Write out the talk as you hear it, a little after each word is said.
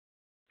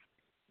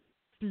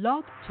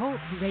Blog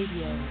Talk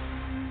Radio.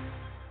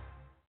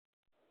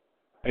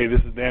 Hey,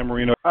 this is Dan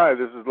Marino. Hi,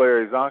 this is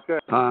Larry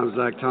Zonka. Hi, I'm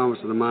Zach Thomas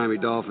of the Miami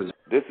Dolphins.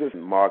 This is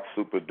Mark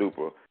Super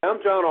Duper.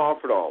 I'm John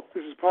Offerdahl.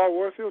 This is Paul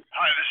Warfield.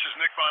 Hi, this is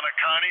Nick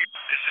Bonacani.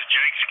 This is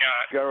Jake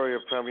Scott. Gary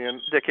Premian.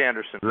 Dick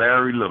Anderson.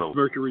 Larry Little.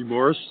 Mercury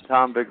Morris.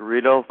 Tom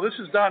Vigorito. This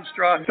is Don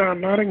Strock.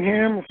 Don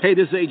Nottingham. Hey,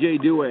 this is A.J.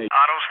 Dewey.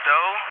 Otto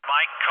Stowe.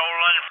 Mike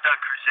Colon.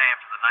 Doug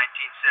Cruzan from the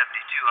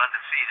 1972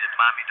 undefeated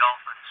Miami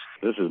Dolphins.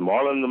 This is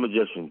Marlon the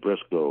Magician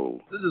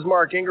Briscoe. This is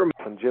Mark Ingram.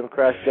 And Jim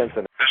Crash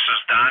Jensen. This is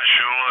Don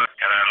Shula,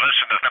 and I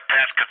listen to the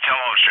Pat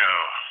Catello Show.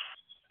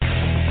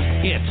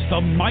 It's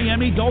the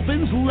Miami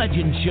Dolphins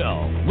Legend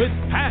Show with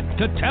Pat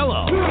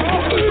Catello.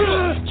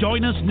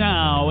 Join us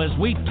now as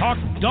we talk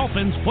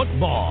Dolphins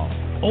football,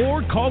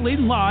 or call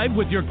in live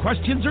with your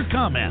questions or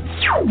comments.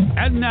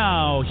 And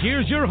now,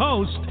 here's your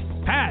host,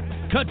 Pat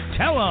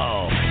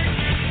Catello.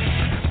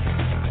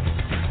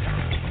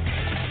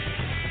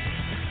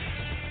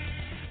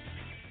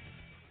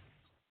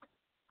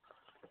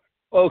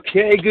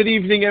 Okay, good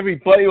evening,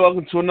 everybody.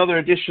 Welcome to another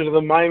edition of the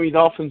Miami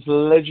Dolphins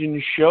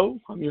Legend Show.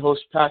 I'm your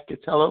host, Pat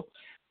Catello.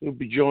 We'll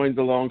be joined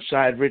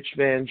alongside Rich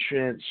Van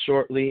Trant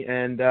shortly.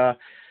 And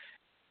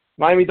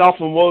Miami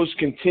Dolphin woes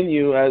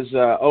continue as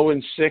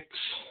 0-6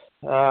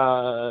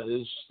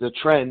 is the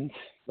trend.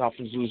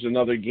 Dolphins lose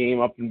another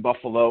game up in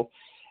Buffalo.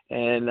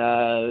 And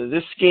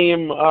this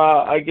game,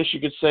 I guess you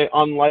could say,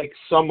 unlike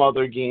some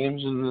other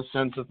games in the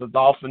sense that the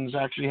Dolphins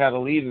actually had a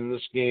lead in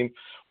this game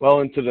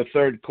well into the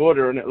third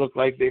quarter, and it looked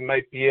like they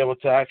might be able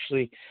to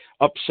actually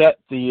upset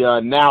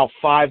the now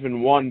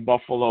 5-1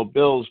 Buffalo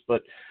Bills.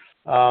 But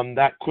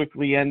that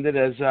quickly ended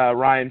as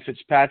Ryan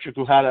Fitzpatrick,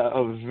 who had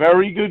a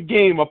very good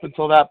game up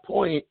until that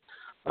point,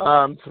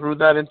 threw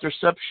that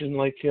interception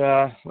like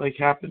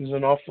happens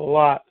an awful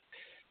lot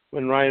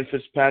when Ryan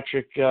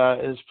Fitzpatrick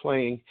is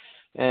playing.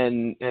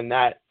 And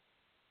that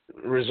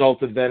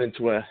resulted then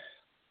into a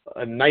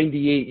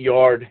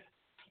 98-yard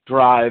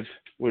drive,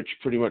 which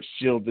pretty much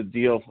sealed the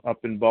deal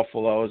up in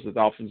Buffalo as the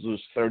Dolphins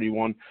lose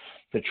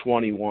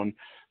 31-21.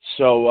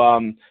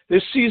 So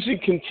this season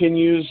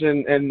continues,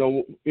 and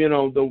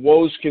the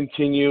woes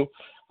continue,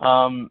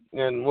 and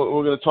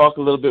we're going to talk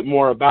a little bit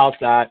more about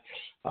that.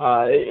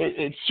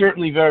 It's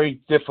certainly very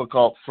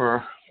difficult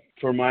for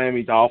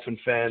Miami Dolphin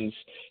fans,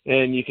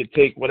 and you could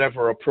take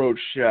whatever approach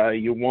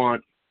you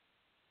want.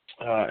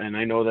 And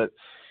I know that,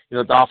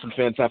 Dolphin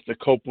fans have to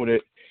cope with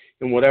it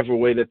in whatever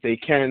way that they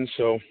can.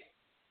 So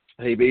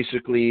they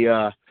basically,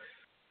 I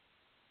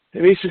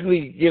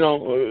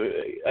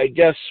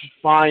guess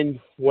find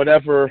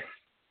whatever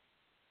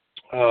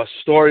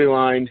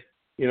storyline,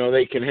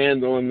 they can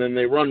handle, and then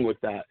they run with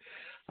that.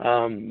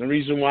 The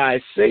reason why I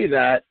say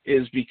that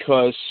is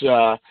because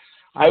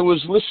I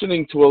was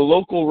listening to a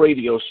local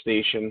radio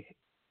station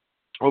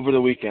over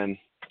the weekend,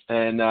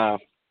 and it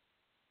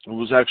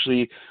was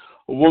actually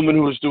a woman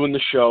who was doing the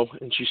show,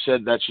 and she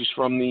said that she's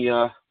from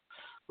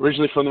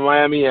originally from the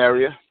Miami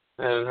area,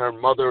 and her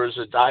mother is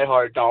a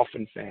diehard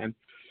Dolphin fan.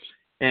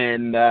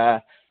 And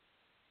her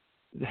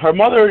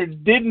mother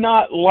did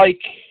not like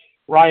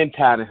Ryan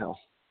Tannehill.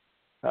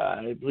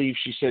 I believe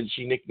she said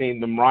she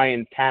nicknamed him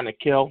Ryan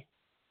Tannekill,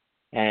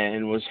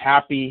 and was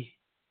happy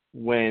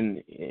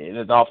when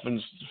the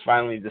Dolphins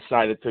finally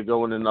decided to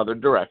go in another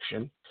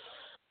direction.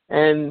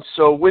 And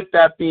so with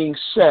that being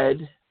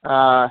said,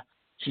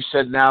 she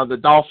said now the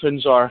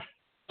Dolphins are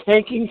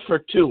tanking for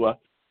Tua,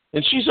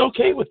 and she's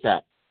okay with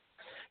that.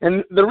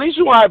 And the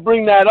reason why I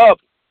bring that up,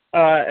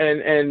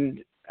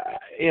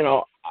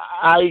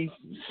 I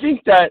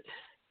think that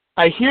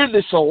I hear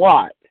this a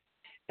lot,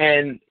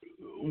 and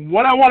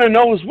what I want to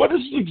know is what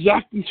is the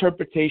exact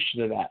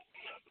interpretation of that?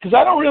 Because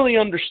I don't really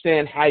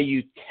understand how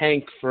you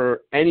tank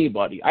for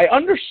anybody. I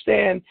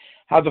understand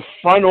how the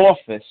front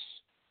office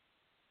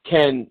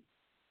can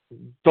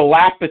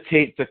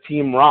dilapidate the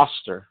team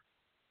roster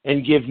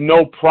and give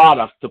no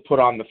product to put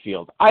on the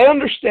field. I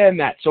understand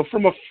that. So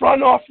from a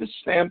front office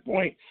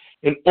standpoint,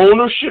 an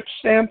ownership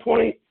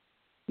standpoint,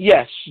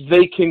 yes,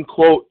 they can,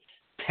 quote,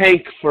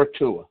 tank for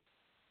Tua.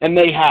 And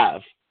they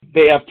have.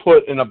 They have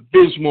put an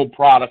abysmal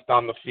product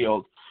on the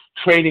field,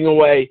 trading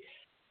away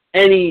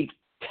any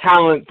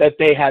talent that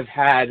they have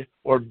had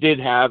or did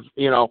have,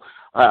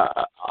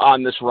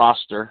 on this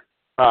roster.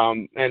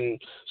 And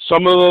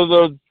some of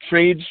the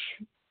trades,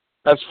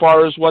 as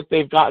far as what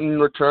they've gotten in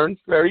return,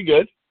 very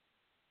good.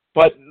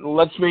 But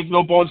let's make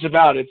no bones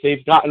about it.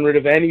 They've gotten rid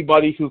of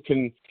anybody who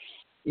can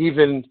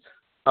even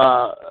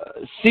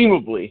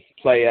seemingly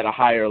play at a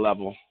higher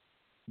level.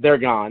 They're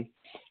gone.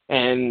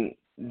 And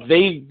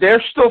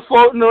they're still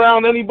floating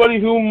around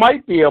anybody who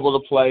might be able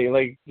to play.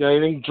 Like, I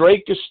think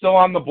Drake is still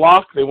on the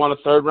block. They want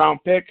a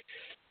third-round pick.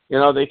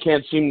 They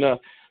can't seem to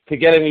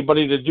get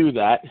anybody to do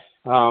that.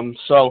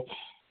 So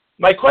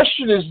my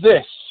question is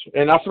this,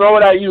 and I'll throw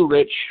it at you,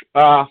 Rich.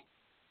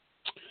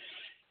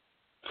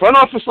 Front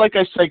office, like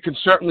I said, can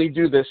certainly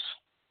do this.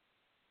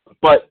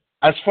 But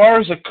as far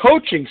as a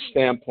coaching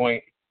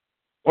standpoint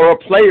or a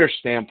player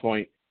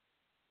standpoint,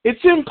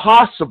 it's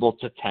impossible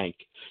to tank.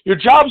 Your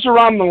job's are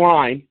on the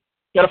line.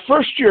 You got a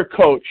first-year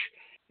coach,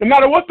 no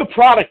matter what the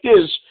product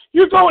is,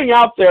 you're going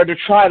out there to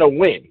try to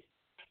win.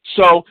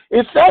 So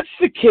if that's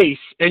the case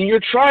and you're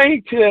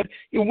trying to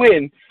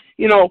win,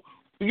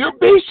 you're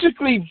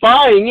basically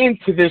buying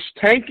into this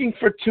tanking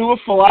for Tua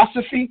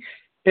philosophy.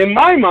 In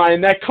my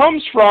mind, that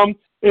comes from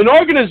an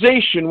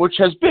organization which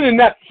has been in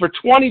that for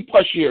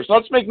 20-plus years.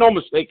 Let's make no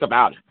mistake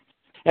about it.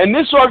 And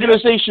this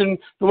organization,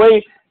 the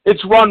way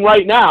it's run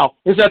right now,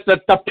 is at the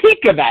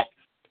peak of that,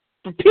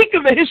 the peak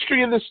of the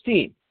history of this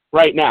team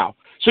right now.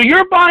 So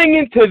you're buying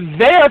into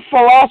their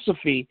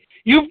philosophy.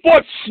 You've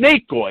bought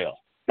snake oil.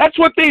 That's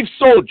what they've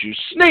sold you,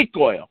 snake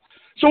oil.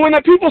 So when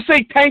the people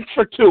say tank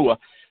for Tua,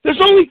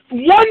 there's only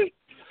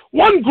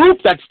one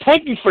group that's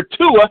tanking for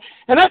Tua,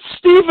 and that's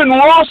Stephen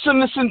Ross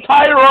and this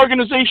entire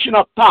organization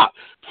up top.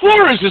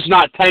 Flores is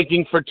not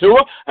tanking for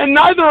Tua, and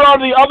neither are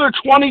the other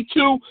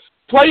 22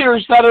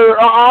 players that are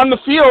on the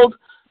field,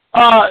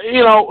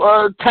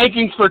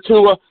 tanking for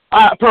Tua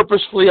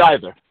purposefully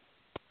either.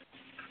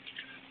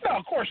 No,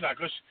 of course not,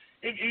 because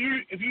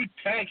if you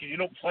tank and you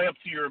don't play up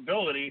to your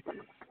ability,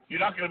 you're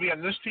not going to be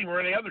on this team or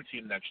any other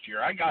team next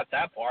year. I got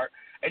that part.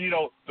 And,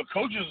 the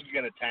coaches are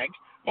going to tank,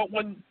 but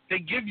when they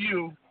give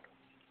you,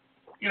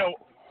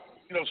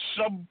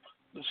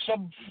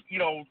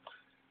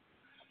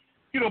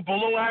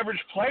 below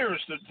average players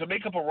to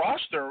make up a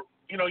roster,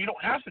 you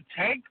don't have to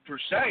tank per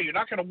se. You're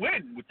not going to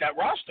win with that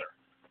roster.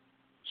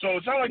 So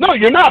it's not like no,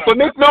 you're not. But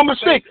make no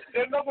mistake.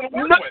 They're not going to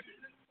work with.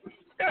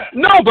 Yeah.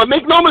 No, but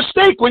make no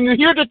mistake. When you're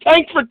here to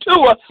tank for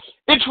Tua,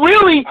 it's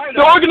really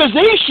the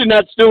organization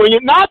that's doing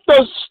it, not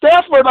the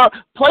staff or the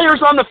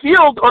players on the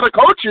field or the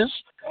coaches.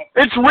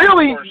 It's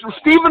really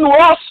Stephen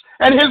Ross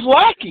and his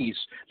lackeys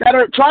that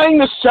are trying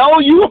to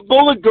sell you a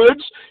bill of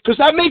goods because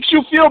that makes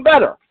you feel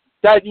better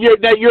that your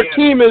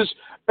team is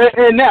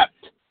inept,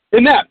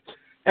 and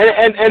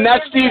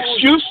that's the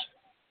excuse.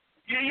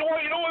 Yeah, you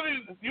want to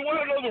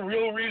know the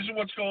real reason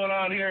what's going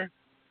on here?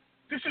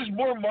 This is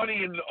more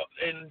money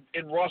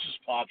in Ross's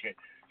pocket.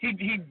 He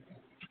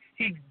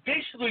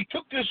basically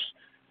took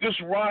this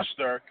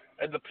roster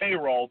and the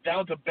payroll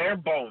down to bare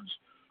bones.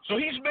 So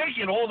he's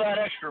making all that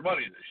extra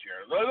money this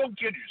year. Don't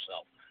kid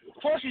yourself.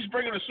 Plus, he's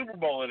bringing a Super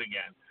Bowl in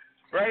again,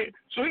 right?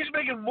 So he's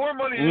making more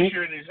money this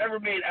year than he's ever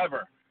made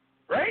ever,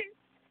 right?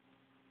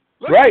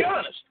 Let's be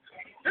honest.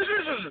 This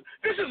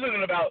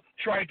isn't about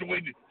trying to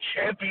win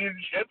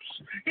championships.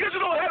 He doesn't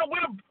know how to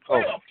win a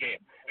playoff game.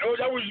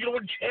 That was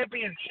win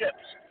championships.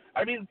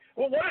 I mean,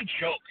 well, what a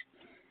joke.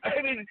 I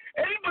mean,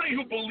 anybody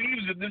who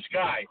believes in this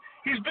guy,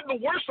 he's been the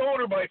worst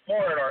owner by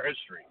far in our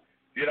history.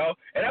 And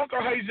after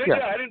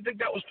Huizinga, I didn't think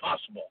that was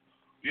possible.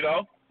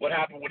 What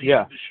happened when he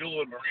did the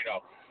Shula and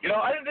Marino.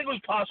 I didn't think it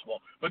was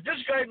possible. But this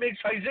guy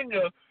makes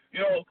Huizinga,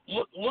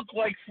 look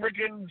like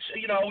freaking,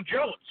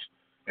 Jones.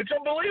 It's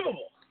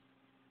unbelievable.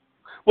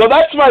 Well,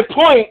 that's my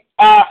point.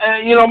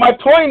 My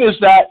point is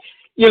that,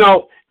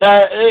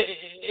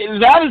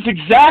 that is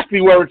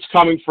exactly where it's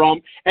coming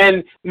from.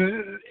 And,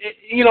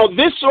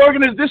 this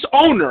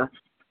owner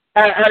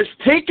has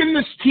taken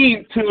this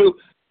team to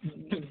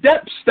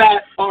depths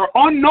that are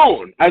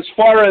unknown as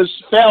far as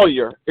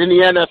failure in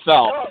the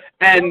NFL.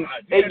 And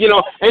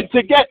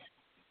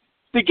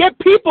to get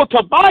people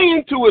to buy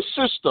into a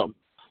system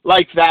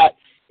like that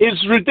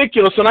is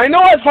ridiculous. And I know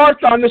I've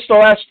harped on this the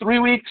last 3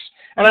 weeks,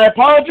 and I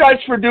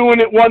apologize for doing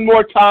it one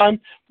more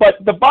time, but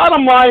the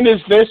bottom line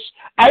is this.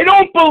 I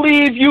don't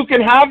believe you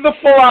can have the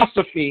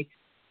philosophy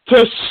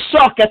to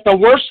suck at the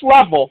worst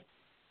level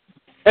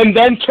and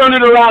then turn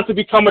it around to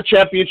become a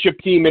championship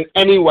team in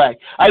any way.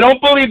 I don't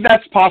believe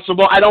that's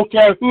possible. I don't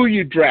care who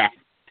you draft.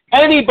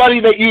 Anybody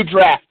that you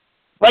draft.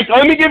 Like,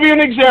 let me give you an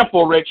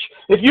example, Rich.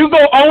 If you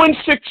go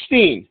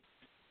 0-16,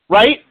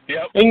 right,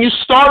 and you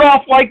start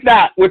off like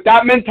that with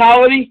that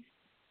mentality,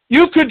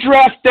 you could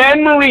draft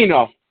Dan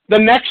Marino the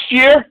next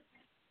year,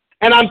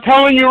 and I'm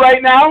telling you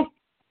right now,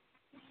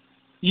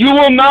 you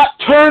will not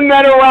turn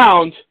that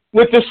around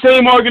with the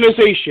same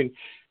organization.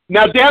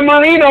 Now, Dan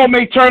Marino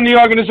may turn the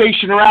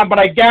organization around, but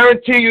I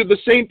guarantee you the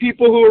same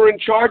people who are in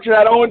charge of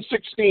that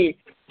 0-16,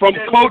 from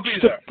coach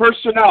to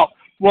personnel,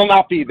 will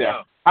not be there.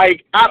 No. I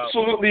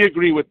absolutely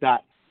agree with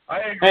that. I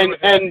agree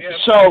with that. And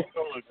so,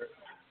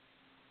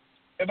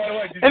 and by the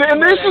way,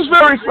 and this is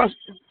very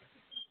frustrating.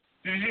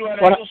 Did you have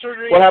ankle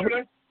surgery yesterday?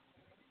 Happened?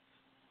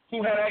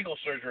 Who had ankle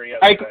surgery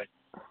yesterday?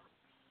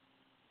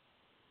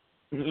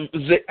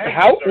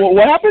 How?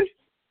 What happened?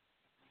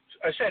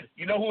 I said,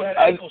 you know who had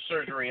ankle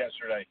surgery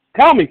yesterday?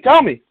 Tell me.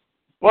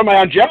 What, am I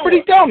on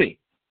Jeopardy? Tell me.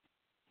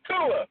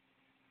 Tua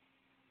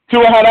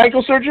had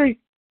ankle surgery?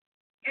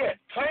 Yeah,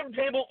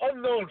 timetable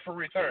unknown for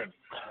return.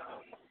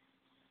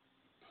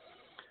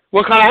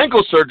 What kind of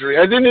ankle surgery?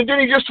 Didn't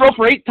he just throw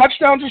for 8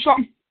 touchdowns or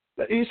something?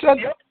 He said?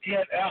 Yep, he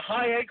had a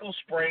high ankle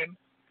sprain,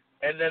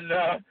 and then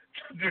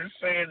they're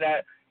saying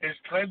that his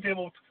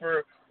timetable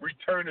for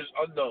return is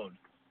unknown.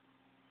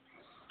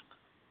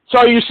 So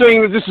are you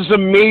saying that this is a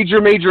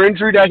major, major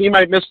injury that he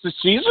might miss the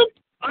season?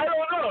 I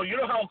don't know. You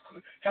know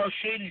how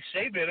shady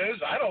Saban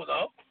is? I don't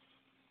know.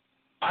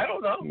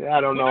 Yeah,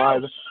 I don't know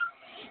either.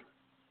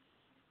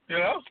 You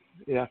know?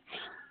 Yeah.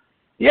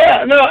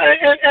 Yeah, no,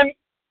 and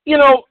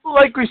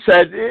like we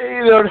said,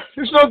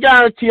 there's no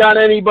guarantee on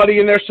anybody,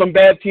 and there's some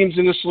bad teams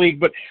in this league.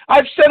 But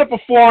I've said it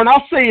before, and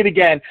I'll say it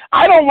again.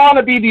 I don't want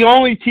to be the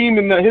only team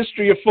in the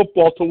history of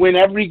football to win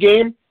every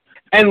game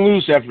and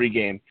lose every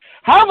game.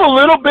 Have a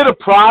little bit of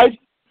pride,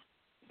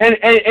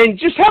 and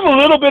just have a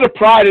little bit of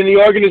pride in the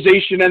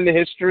organization and the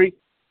history,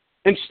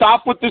 and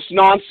stop with this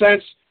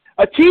nonsense.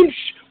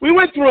 We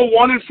went through a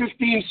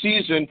 1-15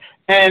 season,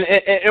 and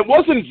it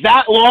wasn't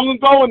that long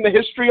ago in the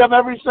history of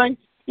everything.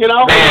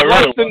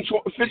 Less than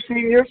 15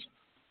 years.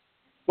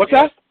 What's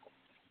that?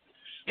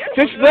 Yeah,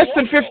 less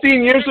than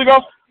 15 years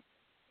ago.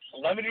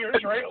 11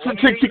 years, right?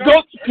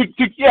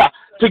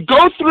 To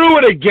go through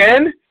it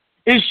again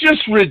is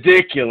just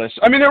ridiculous.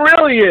 I mean, it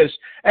really is.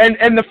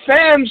 And the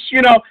fans,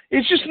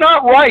 it's just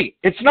not right.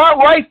 It's not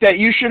right that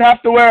you should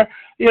have to wear,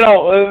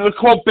 the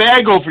quote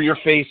bag over your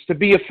face to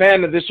be a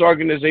fan of this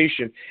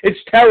organization. It's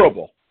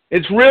terrible.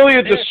 It's really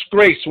a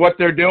disgrace what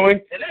they're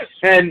doing. It is.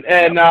 And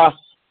that's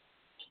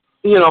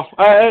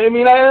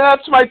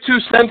my 2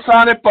 cents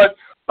on it, but,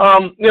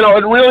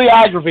 it really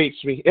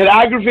aggravates me. It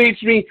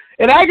aggravates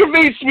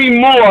me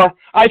more.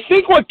 I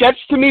think what gets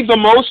to me the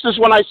most is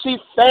when I see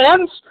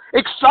fans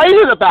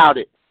excited about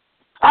it.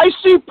 I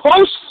see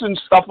posts and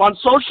stuff on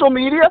social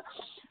media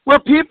where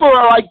people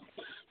are like,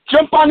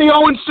 jump on the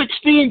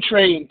 0-16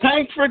 train,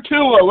 tank for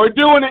Tua, we're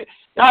doing it.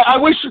 I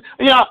wish,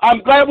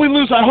 I'm glad we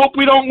lose. I hope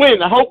we don't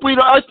win. I hope we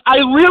don't. I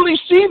really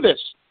see this.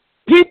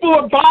 People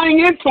are buying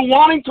into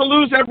wanting to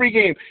lose every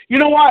game. You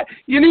know what?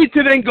 You need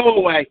to then go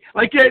away.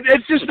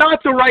 It's just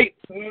not the right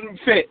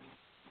fit.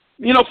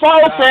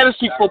 Follow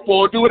fantasy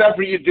football, do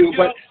whatever you do.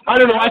 But I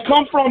don't know. I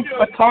come from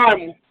a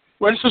time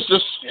where it's just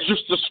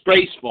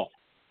disgraceful.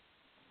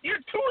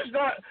 Tua is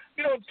not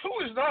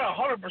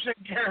 100%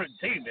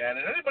 guaranteed, man.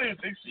 And anybody who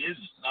thinks he is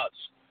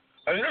nuts.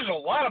 I mean, there's a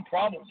lot of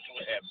problems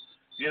with him.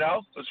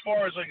 As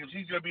far as is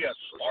he going to be a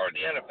star in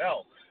the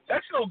NFL?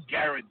 That's no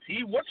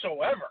guarantee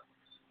whatsoever.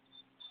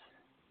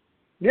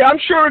 Yeah, I'm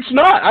sure it's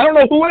not. I don't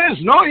know who it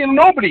is. No,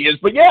 nobody is.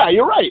 But yeah,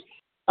 you're right.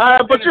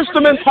 But just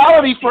the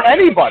mentality for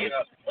anybody.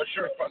 I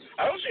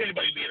don't see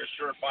anybody being a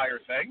surefire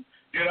thing.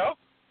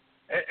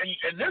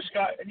 And this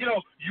guy,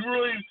 you're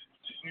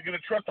going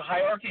to trust the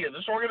hierarchy of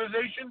this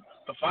organization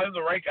to find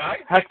the right guy?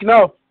 Heck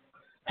no.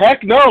 I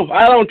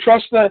don't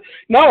trust well,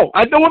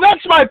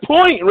 that's my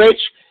point,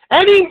 Rich.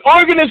 Any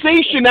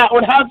organization that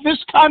would have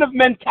this kind of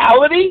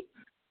mentality,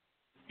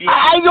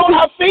 I don't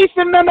have faith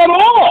in them at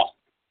all.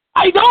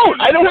 I don't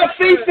have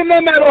faith in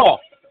them at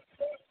all.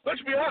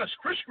 Let's be honest.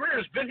 Chris Greer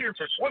has been here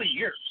for 20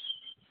 years,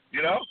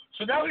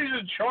 So now he's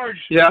in charge,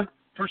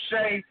 per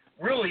se,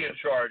 really in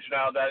charge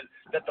now that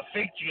the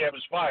fake GM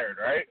is fired,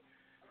 right?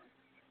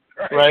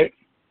 Right.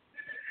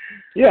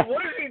 Yeah.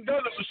 What has he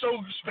done that was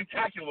so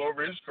spectacular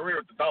over his career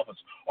at the Dolphins?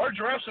 Our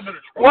drafts have been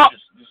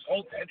atrocious this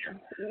whole tenure.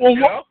 Well,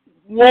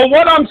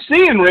 what I'm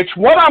seeing, Rich,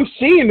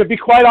 to be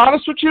quite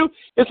honest with you,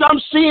 is I'm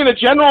seeing a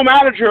general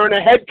manager and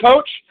a head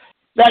coach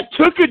that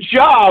took a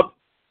job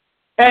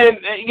and,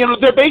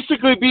 they're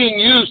basically being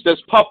used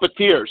as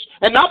puppeteers.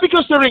 And not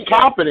because they're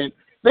incompetent.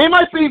 They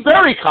might be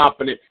very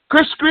competent.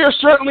 Chris Greer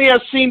certainly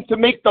has seemed to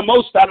make the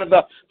most out of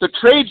the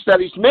trades that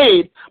he's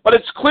made, but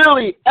it's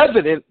clearly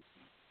evident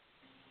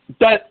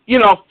that,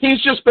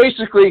 he's just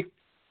basically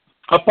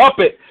a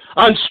puppet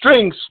on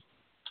strings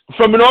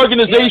from an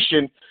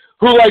organization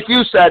who, like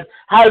you said,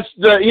 has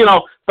the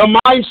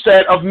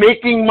mindset of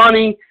making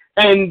money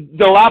and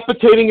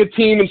dilapidating a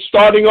team and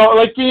starting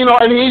over,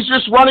 and he's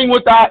just running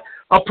with that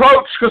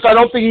approach because I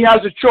don't think he has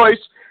a choice.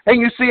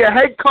 And you see a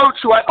head coach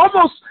who I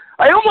almost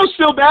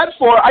feel bad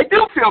for. I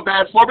do feel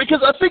bad for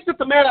because I think that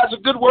the man has a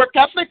good work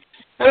ethic,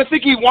 and I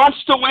think he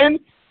wants to win.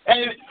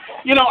 And,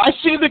 I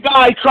see the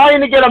guy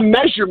trying to get a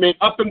measurement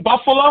up in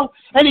Buffalo,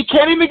 and he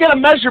can't even get a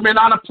measurement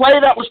on a play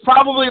that was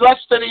probably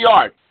less than a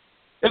yard.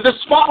 The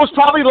spot was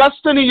probably less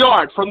than a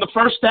yard from the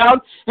first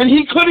down, and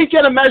he couldn't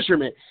get a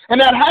measurement. And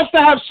that has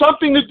to have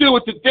something to do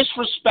with the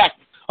disrespect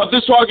of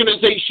this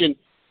organization,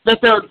 that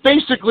they're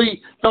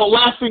basically the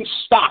laughing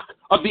stock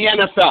of the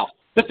NFL,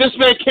 that this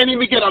man can't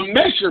even get a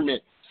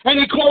measurement. And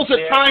he calls a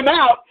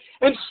timeout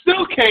and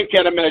still can't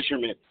get a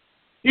measurement.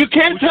 You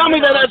can't tell me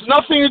that has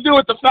nothing to do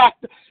with the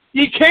fact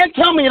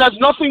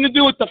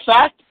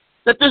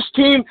that this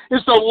team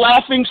is the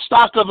laughing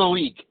stock of the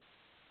league.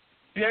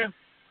 Yeah,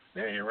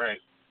 you're right.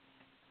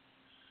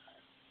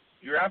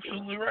 You're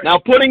absolutely right. Now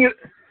putting it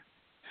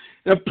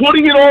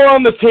all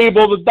on the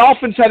table, the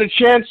Dolphins had a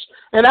chance,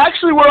 and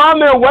actually were on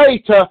their way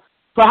to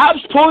perhaps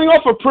pulling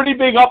off a pretty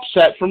big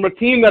upset from a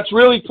team that's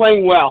really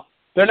playing well.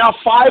 They're now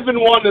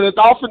 5-1, and the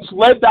Dolphins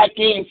led that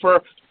game for,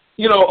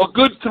 a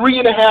good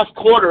 3.5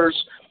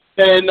 quarters.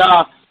 And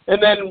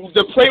then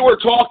the play we're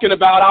talking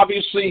about,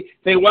 obviously,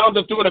 they wound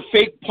up doing a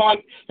fake punt,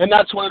 and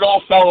that's when it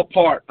all fell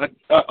apart.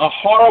 A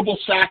horrible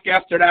sack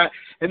after that.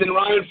 And then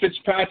Ryan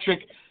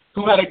Fitzpatrick,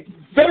 who had a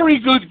very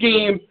good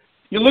game.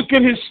 You look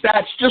at his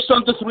stats, just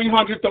under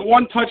 300, the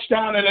 1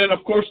 touchdown, and then,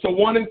 of course, the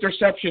 1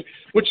 interception,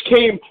 which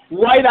came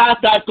right at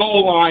that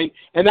goal line,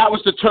 and that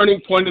was the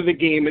turning point of the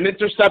game, an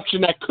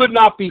interception that could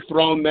not be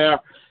thrown there.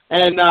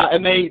 And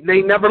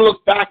they never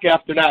looked back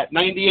after that.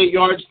 98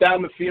 yards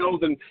down the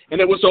field, and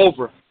it was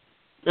over.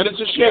 And it's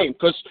a shame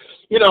because,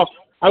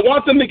 I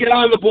want them to get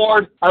on the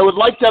board. I would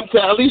like them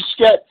to at least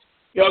get,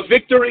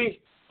 victory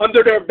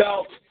under their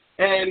belt.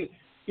 And,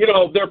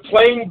 they're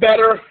playing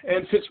better,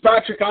 and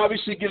Fitzpatrick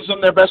obviously gives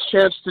them their best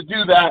chance to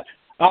do that.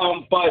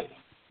 But,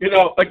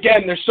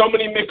 again, there's so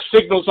many mixed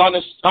signals on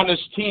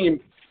this team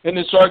and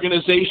this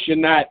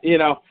organization that,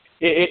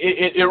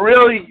 it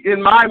really,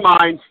 in my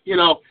mind,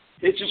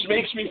 it just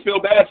makes me feel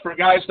bad for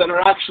guys that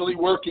are actually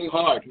working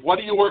hard. What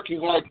are you working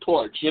hard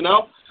towards,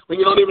 when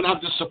you don't even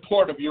have the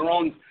support of your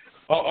own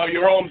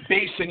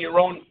base and your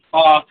own,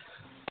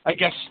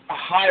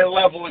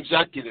 higher-level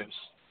executives?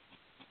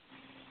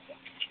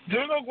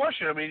 There's no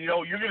question. I mean,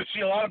 you're going to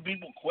see a lot of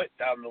people quit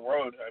down the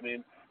road. I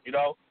mean,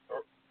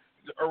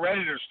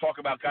 Redditors talk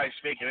about guys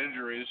faking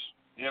injuries,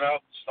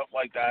 stuff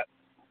like that.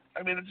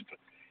 I mean,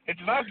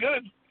 it's not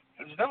good.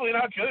 It's definitely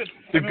not good.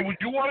 I mean,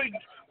 would you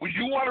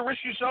want to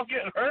risk yourself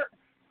getting hurt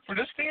for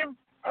this team?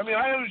 I mean,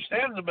 I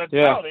understand the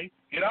mentality,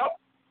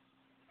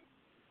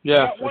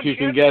 Yeah, if you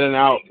can get an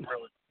out.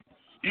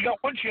 You got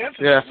one chance.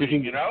 Yeah, if you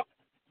can.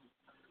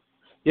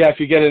 Yeah, if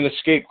you get an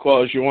escape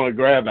clause, you want to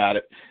grab at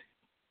it.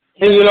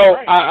 And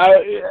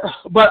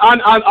but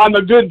on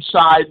the good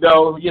side,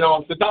 though,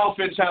 the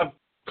Dolphins have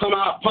come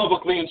out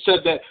publicly and said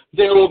that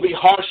there will be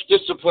harsh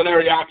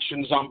disciplinary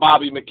actions on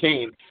Bobby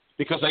McCain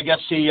because I guess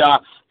he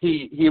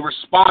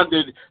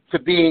responded to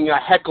being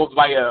heckled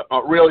by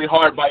really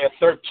hard by a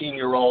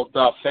 13-year-old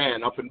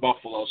fan up in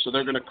Buffalo. So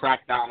they're going to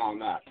crack down on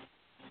that.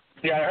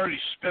 Yeah, I heard he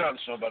spit on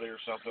somebody or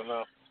something.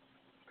 Though.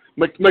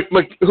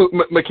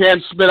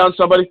 McCain spit on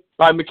somebody?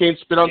 Bobby McCain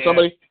spit on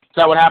somebody? Is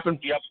that what happened?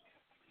 Yep.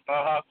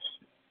 Uh-huh.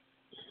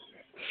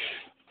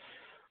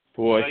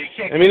 Boy,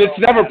 I mean, it's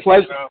never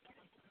pleasant.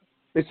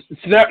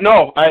 It's never,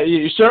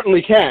 you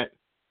certainly can't.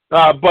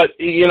 But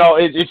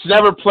it's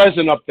never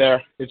pleasant up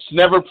there. It's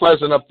never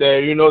pleasant up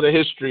there. The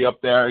history up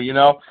there.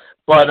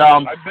 But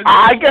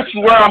I guess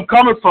where I'm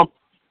coming from.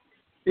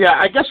 Yeah,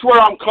 I guess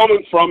where I'm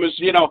coming from is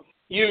you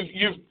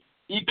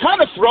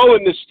kind of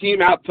throwing this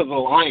team out to the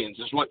Lions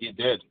is what you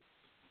did.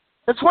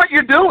 That's what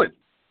you're doing.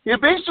 You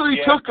basically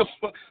took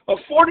a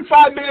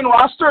 45-man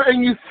roster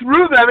and you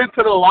threw them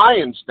into the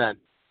Lions then.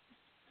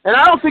 And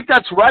I don't think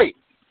that's right.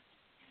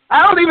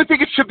 I don't even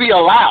think it should be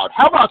allowed.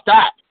 How about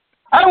that?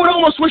 I would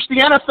almost wish the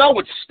NFL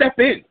would step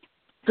in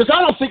because I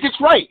don't think it's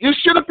right. You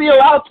shouldn't be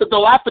allowed to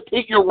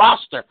dilapidate your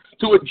roster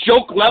to a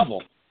joke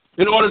level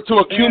in order to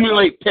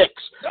accumulate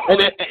picks. No,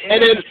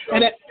 it is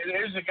an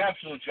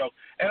absolute joke.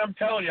 And I'm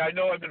telling you, I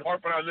know I've been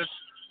harping on this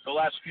the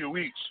last few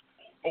weeks,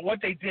 but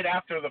what they did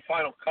after the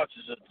final cuts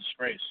is a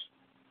disgrace.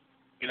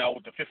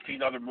 With the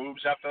 15 other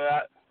moves after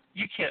that,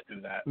 you can't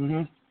do that.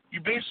 Mm-hmm. You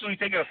basically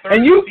taking a third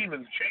of the team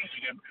and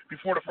changing him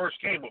before the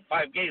first game with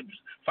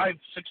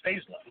 6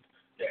 days left.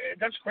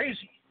 That's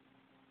crazy.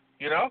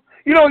 They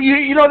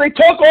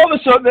talk all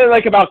this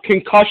like about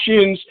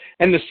concussions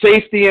and the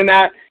safety and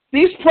that.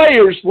 These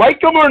players, like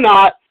them or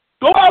not,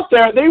 go out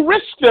there. They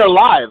risk their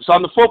lives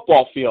on the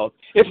football field.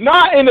 If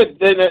not in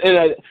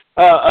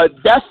a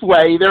death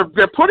way,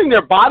 they're putting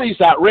their bodies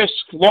at risk,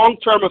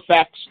 long-term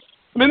effects.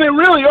 I mean, they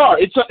really are.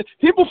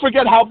 People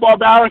forget how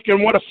barbaric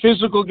and what a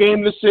physical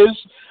game this is.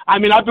 I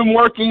mean, I've been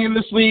working in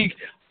this league,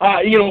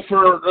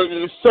 for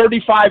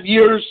 35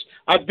 years.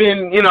 I've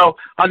been,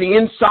 on the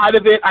inside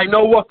of it. I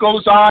know what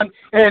goes on.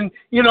 And,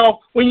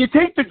 when you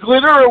take the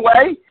glitter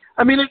away,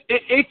 I mean,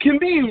 it can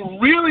be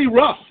really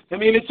rough. I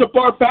mean, it's a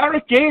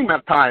barbaric game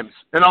at times.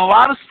 And a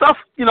lot of stuff,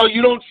 you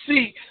don't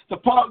see. The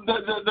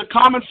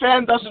common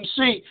fan doesn't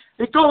see.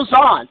 It goes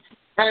on.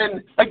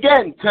 And,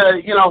 again,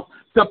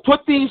 to put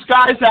these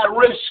guys at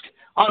risk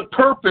on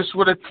purpose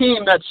with a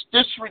team that's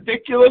this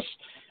ridiculous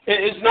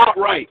is not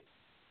right.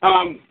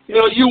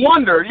 You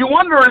wonder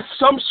if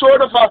some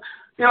sort of I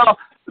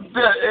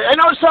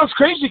know it sounds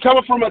crazy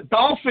coming from a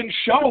Dolphin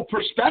show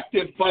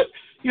perspective, but,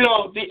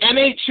 the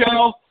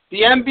NHL,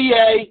 the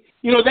NBA,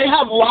 they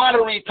have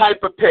lottery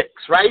type of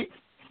picks, right?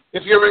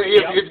 If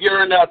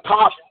you're in the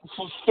top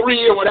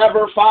 3 or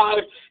whatever, 5,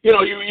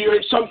 you're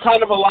in some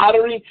kind of a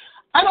lottery.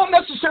 I don't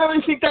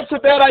necessarily think that's a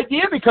bad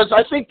idea because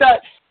I think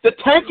that the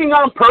tanking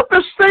on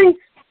purpose thing,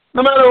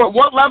 no matter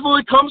what level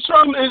it comes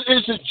from,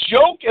 is a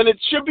joke and it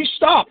should be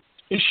stopped.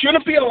 It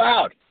shouldn't be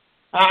allowed.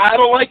 I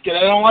don't like it.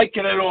 I don't like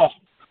it at all.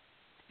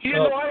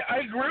 I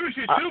agree with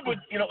you too, but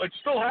it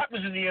still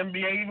happens in the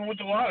NBA even with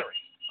the lottery.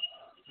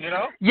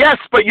 Yes,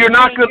 but you're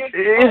not good.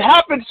 It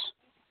happens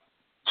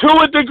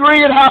to a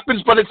degree. It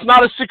happens, but it's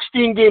not a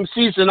 16-game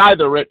season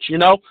either, Rich.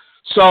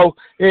 So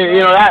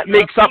that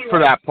makes up for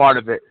that part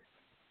of it.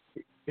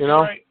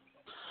 Right.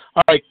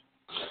 All right.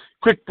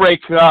 Quick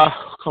break.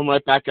 Come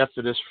right back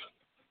after this.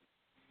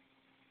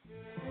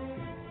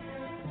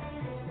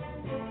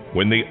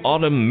 When the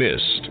autumn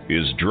mist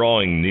is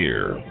drawing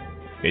near,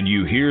 and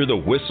you hear the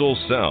whistle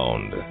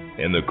sound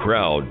and the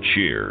crowd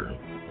cheer,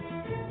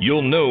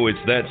 you'll know it's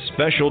that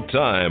special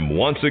time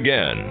once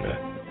again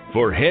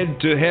for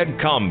head-to-head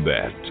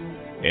combat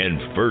and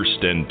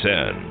 1st and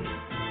 10.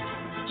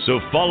 So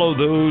follow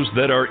those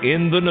that are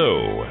in the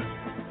know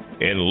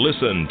and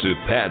listen to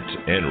Pat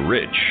and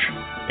Rich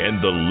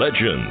and the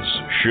Legends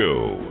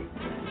Show.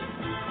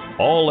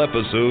 All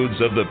episodes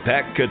of the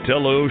Pat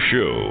Catello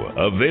Show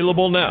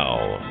available now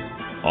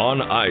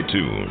on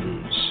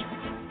iTunes.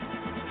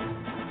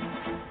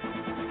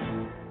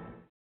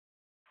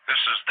 This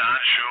is Don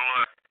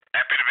Shula.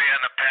 Happy to be on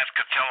the Pat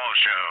Catello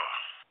Show.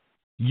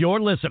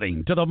 You're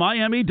listening to the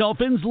Miami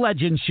Dolphins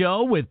Legend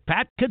Show with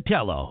Pat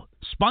Catello,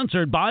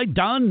 sponsored by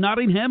Don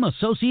Nottingham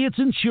Associates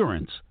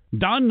Insurance.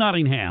 Don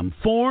Nottingham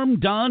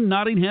formed Don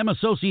Nottingham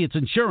Associates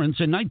Insurance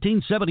in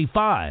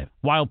 1975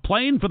 while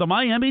playing for the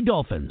Miami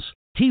Dolphins.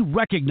 He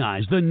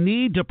recognized the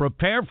need to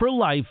prepare for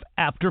life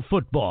after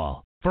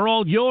football. For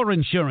all your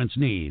insurance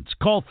needs,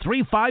 call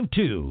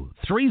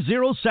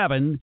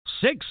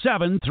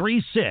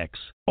 352-307-6736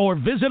 or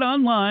visit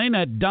online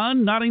at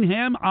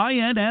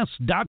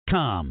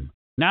donnottinghamins.com.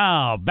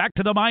 Now, back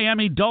to the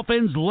Miami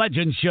Dolphins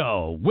Legend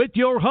Show with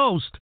your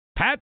host,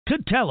 Pat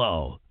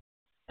Catello.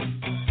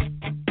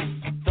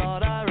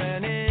 Thought I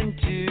ran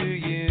into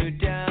you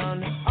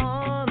down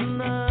on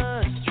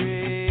the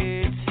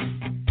street.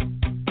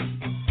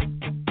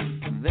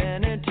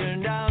 Then it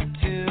turned out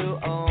to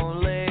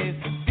only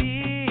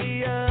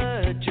be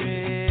a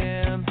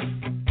dream.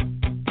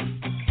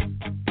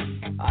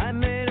 I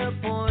made a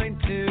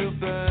point to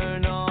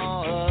burn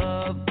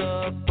all of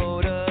the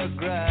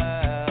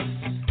photographs.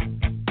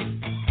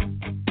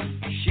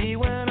 She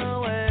went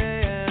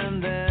away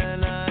and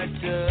then I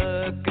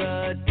took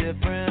a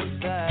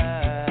different path.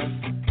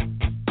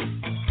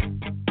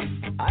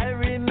 I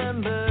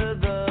remember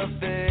the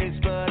face,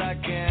 but I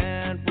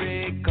can't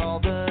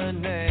recall the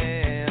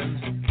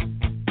name.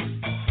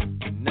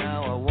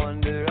 Now I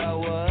wonder how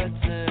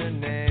what's her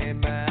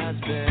name has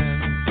been.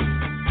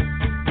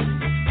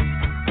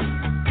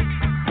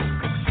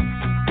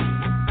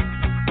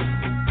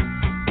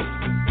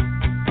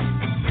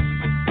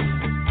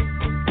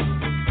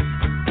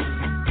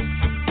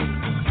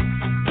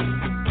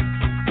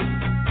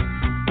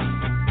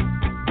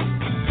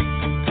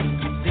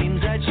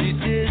 Seems that she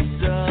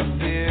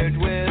disappeared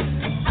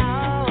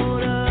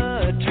without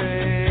a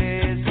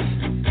trace.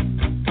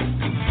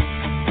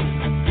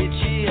 Did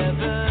she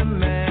ever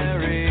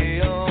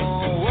marry?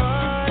 Oh,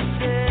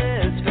 what's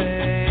his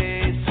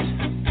face?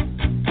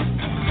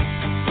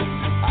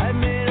 I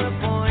made a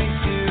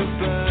point to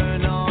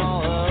burn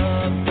all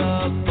of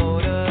the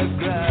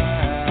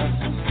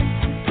photographs.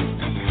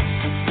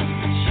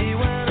 She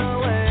went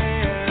away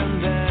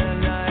and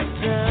then I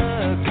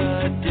took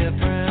a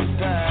different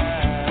path.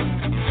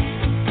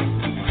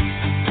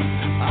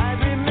 I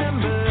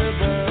remember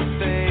the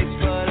face,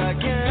 but I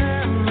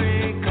can't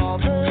recall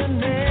the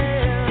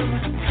name.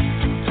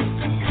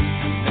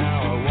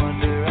 Now I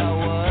wonder how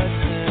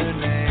what's her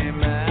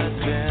name has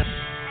been.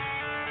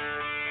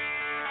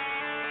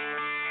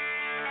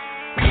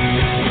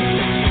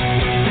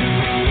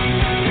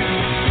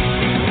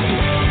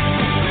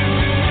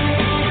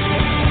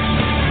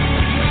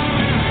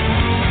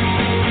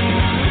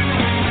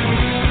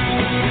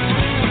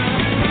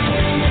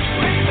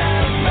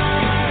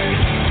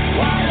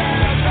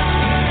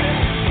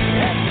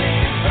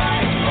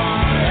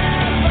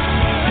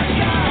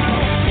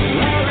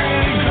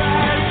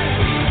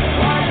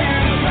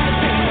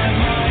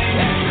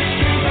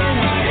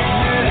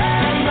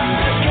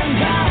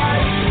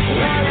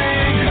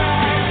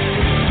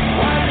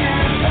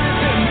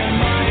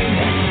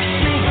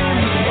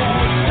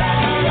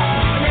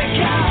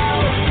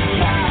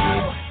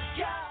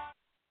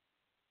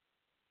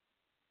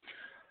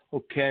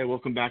 Okay,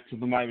 welcome back to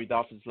the Miami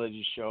Dolphins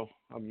Legends Show.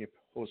 I'm your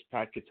host,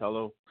 Pat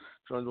Catello,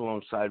 joined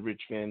alongside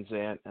Rich Van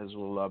Zant, as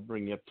we'll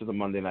bring you up to the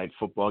Monday Night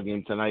Football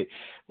game tonight,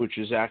 which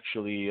is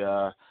actually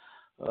a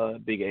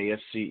big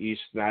AFC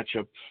East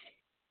matchup.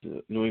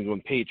 The New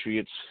England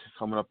Patriots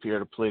coming up here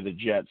to play the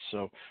Jets,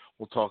 so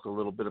we'll talk a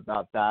little bit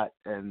about that.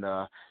 And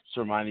just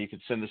a reminder, you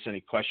can send us any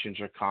questions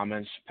or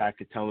comments,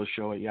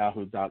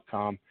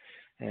 patcatelloshow@yahoo.com.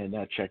 And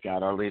check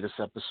out our latest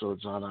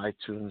episodes on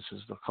iTunes as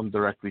they'll come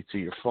directly to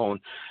your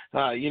phone.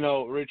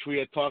 Rich, we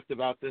had talked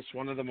about this.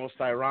 One of the most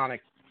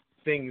ironic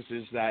things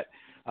is that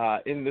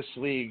in this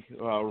league,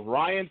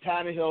 Ryan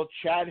Tannehill,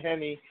 Chad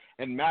Henne,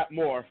 and Matt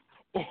Moore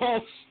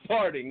all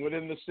starting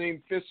within the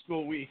same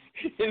fiscal week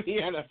in the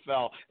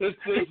NFL. There's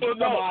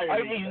No,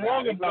 I was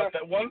wrong about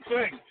that one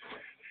thing.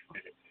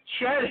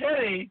 Chad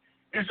Henne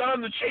is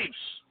on the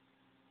Chiefs.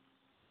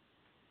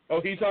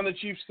 Oh, he's on the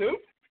Chiefs too?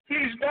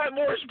 He's Matt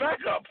Moore's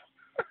backup.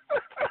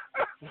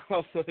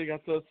 Oh, so they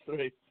got those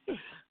three.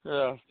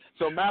 Yeah.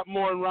 So Matt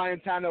Moore and Ryan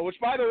Tannehill, which,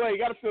 by the way, you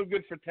got to feel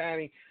good for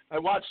Tanny. I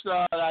watched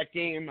that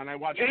game, and I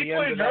watched the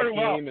end of that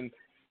game,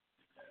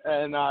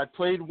 and I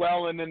played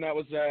well, and then that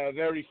was a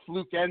very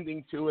fluke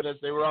ending to it as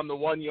they were on the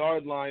 1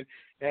 yard line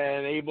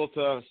and able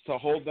to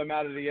hold them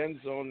out of the end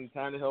zone, and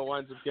Tannehill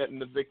winds up getting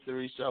the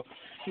victory. So,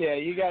 yeah,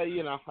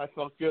 I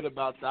felt good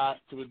about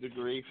that to a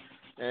degree.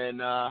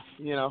 And,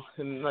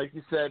 and like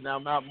you said, now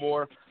Matt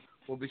Moore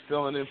will be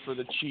filling in for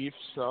the Chiefs,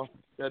 so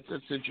that's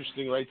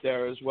interesting right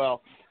there as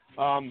well.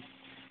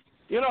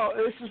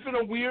 This has been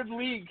a weird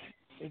league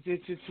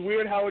It's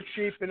weird how it's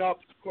shaping up.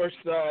 Of course,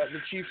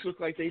 the Chiefs look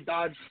like they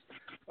dodged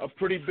a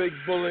pretty big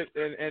bullet,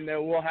 and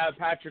we'll have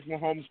Patrick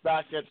Mahomes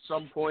back at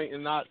some point,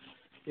 and not,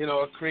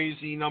 a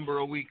crazy number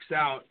of weeks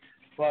out.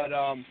 But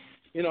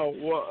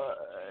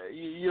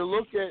you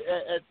look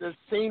at the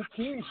same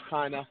teams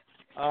kind of,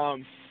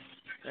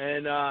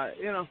 and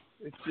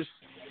it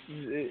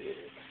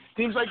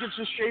seems like it's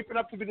just shaping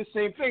up to be the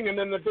same thing. And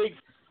then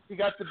you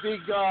got the big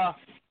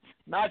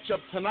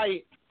matchup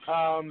tonight.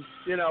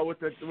 With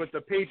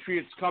the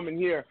Patriots coming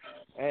here,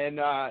 and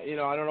I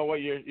don't know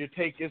what your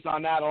take is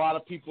on that. A lot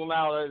of people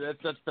now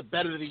that's the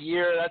bet of the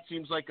year. That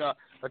seems like a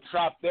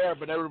trap there,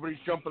 but everybody's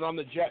jumping on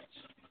the Jets.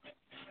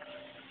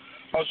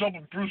 I was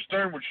hoping Bruce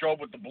Stern would show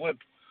up with the blimp.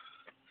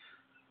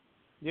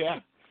 Yeah,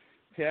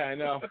 I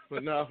know,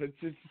 but no,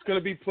 it's going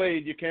to be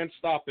played. You can't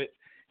stop it.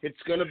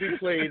 It's going to be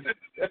played.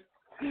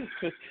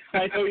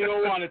 I know you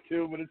don't want it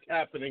to, but it's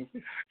happening.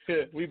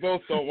 We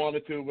both don't want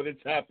it to, but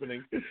it's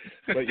happening.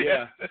 But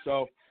yeah,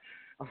 so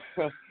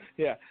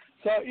yeah.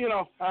 So,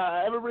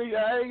 everybody,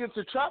 I think it's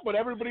a trap, but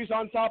everybody's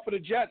on top of the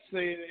Jets.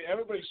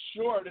 Everybody's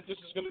sure that this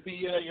is going to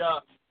be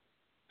a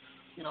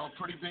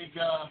pretty big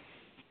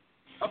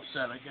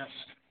upset, I guess.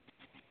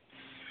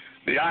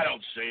 Yeah, I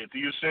don't see it. Do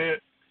you see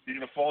it? You're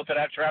going to fall into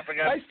that trap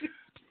again?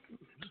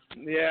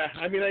 Yeah,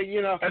 I mean,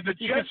 Have the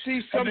Jets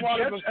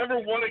ever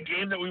won a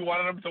game that we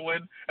wanted them to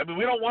win? I mean,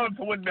 we don't want them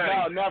to win many,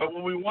 no, never. But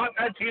when we want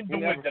that team to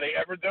win, do they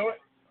ever do it?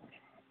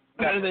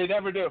 No, they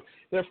never do.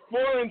 They're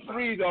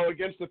 4-3 though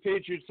against the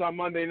Patriots on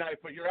Monday night.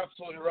 But you're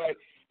absolutely right.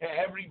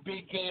 Every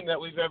big game that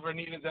we've ever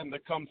needed them to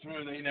come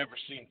through, they never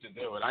seem to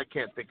do it. I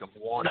can't think of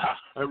one. No.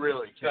 I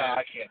really can't. No,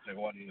 I can't think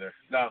of one either.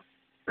 No.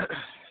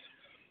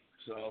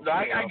 So no,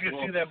 I can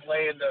see them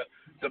laying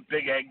the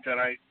big egg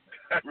tonight.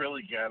 I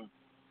really can.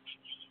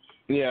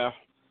 Yeah.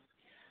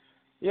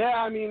 Yeah,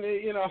 I mean,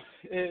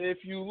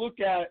 if you look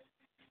at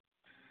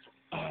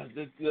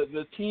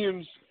the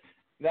teams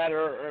that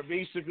are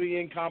basically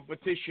in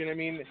competition, I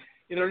mean,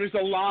 there's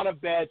a lot of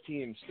bad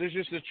teams. There's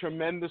just a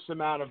tremendous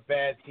amount of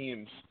bad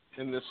teams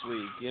in this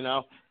league,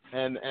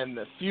 and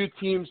the few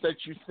teams that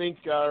you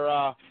think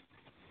are,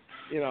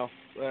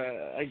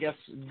 I guess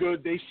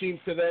good, they seem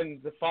to then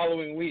the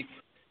following week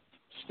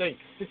stink.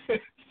 So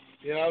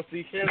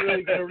you can't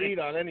really get a read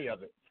on any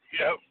of it.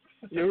 Yep.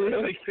 You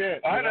really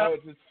can't. I know.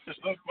 There's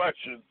no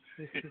question.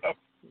 Yep.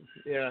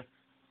 Yeah,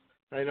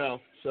 I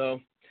know.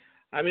 So,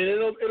 I mean,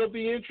 it'll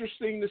be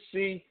interesting to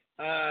see.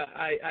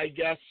 I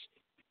guess,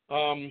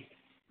 the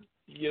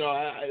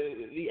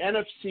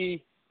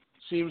NFC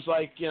seems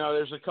like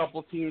there's a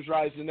couple teams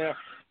rising there.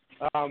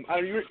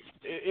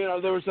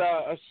 There was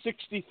a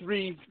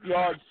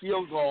 63-yard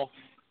field goal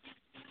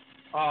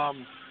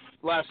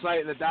last night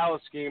in the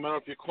Dallas game. I don't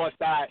know if you caught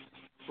that,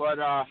 but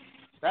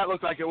that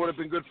looked like it would have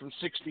been good from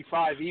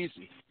 65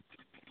 easy.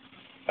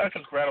 That's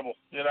incredible,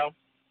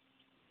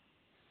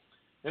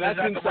 And that's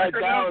inside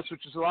Dallas,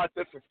 which is a lot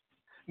different.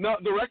 No,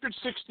 the record's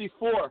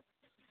 64.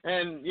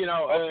 And,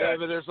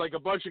 there's like a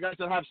bunch of guys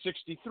that have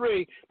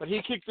 63, but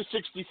he kicked the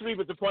 63.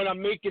 But the point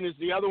I'm making is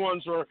the other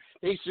ones were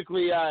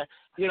basically, at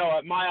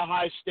Mile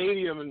High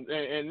Stadium,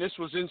 and this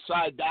was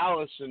inside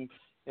Dallas, and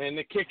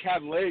the kick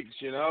had legs,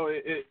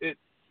 It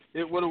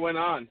would have went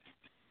on.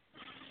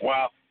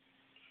 Wow.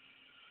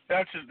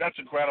 That's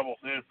incredible.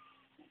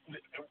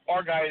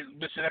 Our guy is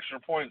missing extra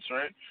points,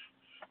 right?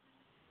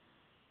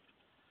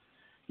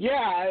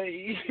 Yeah,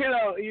 you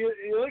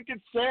look at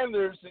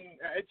Sanders, and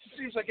it just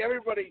seems like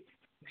everybody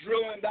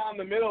drilling down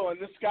the middle,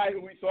 and this guy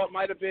who we thought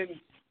might have been,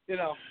 the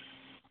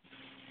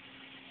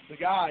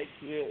guy,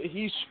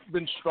 he's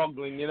been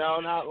struggling,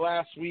 not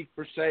last week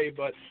per se,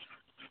 but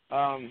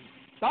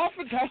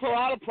Dolphins have a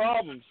lot of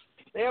problems.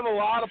 They have a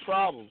lot of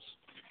problems.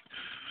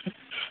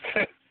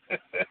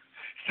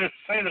 To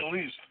say the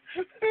least.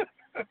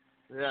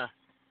 Yeah.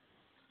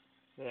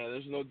 Yeah,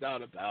 there's no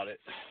doubt about it.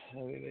 I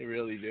mean, they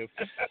really do.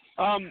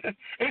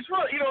 It's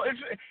really,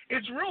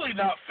 it's really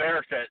not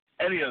fair to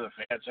any of the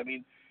fans. I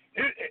mean,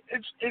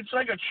 it's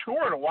like a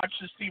chore to watch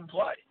this team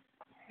play.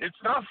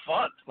 It's not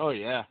fun. Oh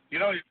yeah. You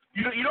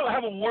don't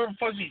have a warm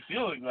fuzzy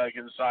feeling like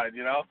inside.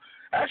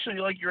 Actually,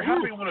 like you're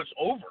happy when it's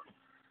over.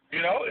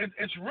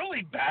 It's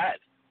really bad.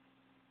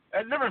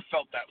 I never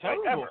felt that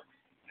Terrible. way ever.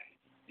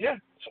 Yeah,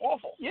 it's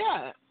awful.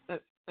 Yeah,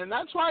 and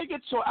that's why I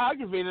get so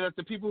aggravated at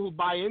the people who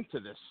buy into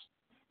this.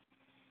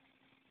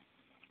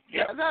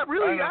 Yeah, that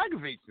really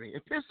aggravates me.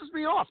 It pisses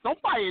me off. Don't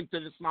buy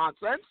into this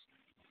nonsense.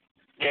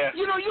 Yeah.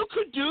 You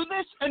could do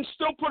this and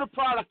still put a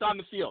product on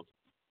the field.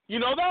 You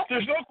know that?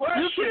 There's no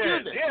question. You could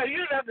do this. Yeah, you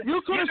didn't have to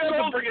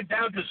bring it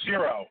down to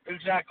zero.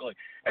 Exactly.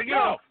 And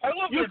I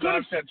love their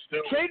nonsense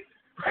too.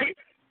 Right?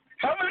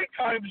 How many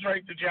times,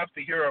 right, did you have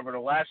to hear over the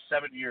last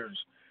 7 years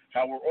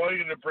how we're only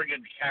going to bring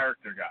in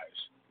character guys,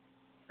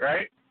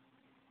 right?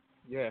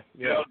 Yeah.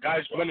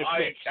 Guys with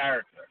high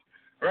character.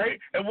 Right?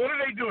 And what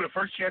do they do the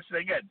first chance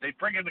they get? They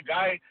bring in the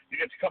guy who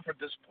gets comfort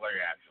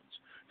disciplinary actions.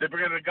 They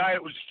bring in the guy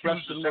that was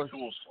accused of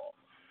sexual assault.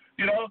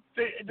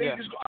 They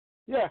just go.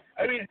 Yeah.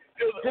 I mean,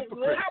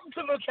 what happened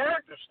to the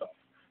character stuff?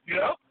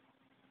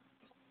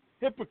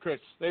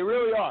 Hypocrites. They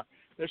really are.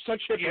 They're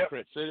such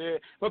hypocrites.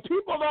 But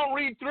people don't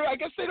read through. I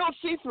guess they don't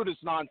see through this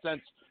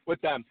nonsense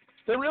with them.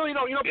 They really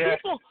don't.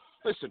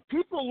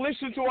 People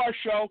listen to our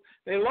show.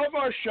 They love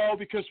our show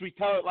because we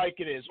tell it like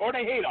it is, or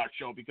they hate our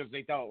show because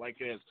they tell it like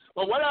it is.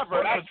 But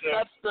whatever. That's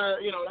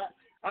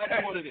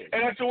what it is.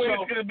 And that's the way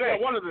it's going to be. Yeah,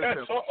 one of the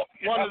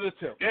two. One of the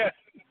two. Yeah.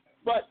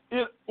 But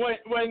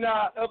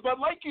but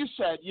like you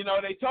said,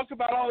 they talk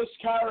about all this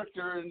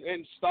character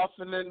and stuff,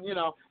 and then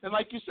and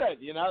like you said,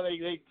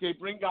 they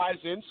bring guys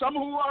in, some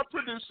who are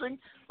producing,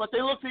 but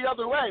they look the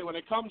other way when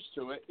it comes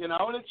to it, and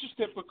it's just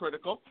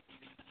hypocritical.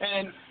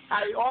 And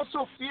I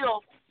also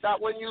feel that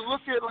when you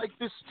look at like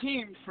this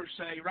team per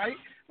se, right?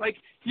 Like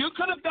you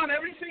could have done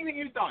everything that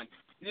you've done.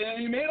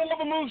 You made all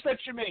the moves that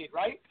you made,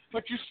 right?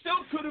 But you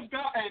still could have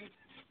gotten,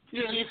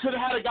 you could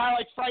have had a guy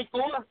like Frank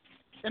Gore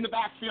in the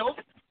backfield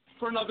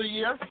for another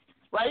year,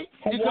 right?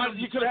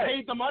 You could have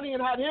paid the money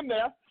and had him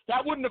there.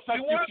 That wouldn't affect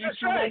your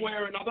future one way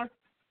or another.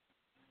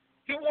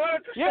 He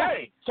wanted to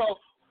stay. So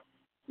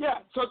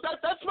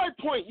that's my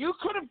point. You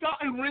could have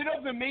gotten rid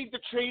of and made the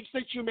trades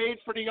that you made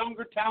for the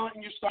younger talent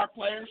and your star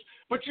players,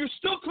 but you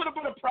still could have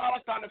put a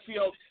product on the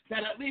field that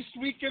at least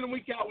week in and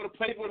week out would have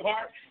played with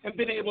heart and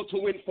been able to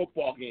win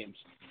football games.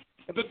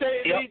 But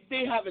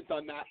they haven't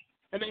done that,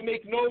 and they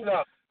make no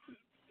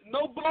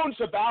bones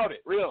about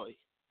it, really.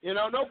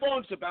 No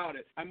bones about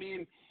it. I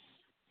mean,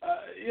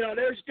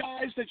 there's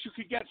guys that you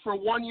could get for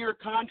 1-year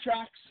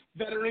contracts,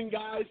 veteran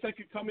guys that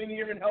could come in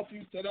here and help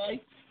you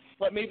today,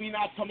 but maybe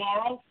not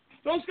tomorrow.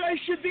 Those guys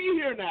should be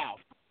here now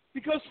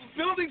because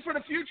building for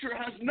the future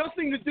has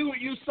nothing to do with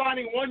you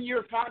signing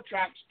 1-year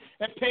contracts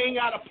and paying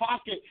out of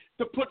pocket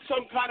to put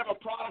some kind of a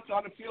product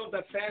on the field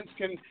that fans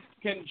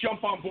can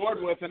jump on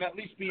board with and at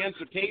least be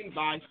entertained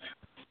by.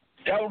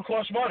 That would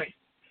cost money.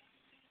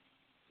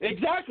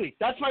 Exactly.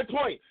 That's my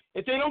point.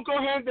 If they don't go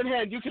hand in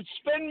hand, you could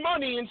spend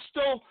money and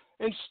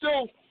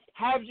still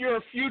have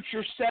your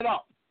future set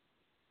up.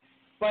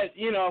 But,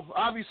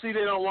 obviously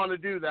they don't want to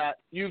do that.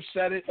 You've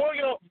said it. Well,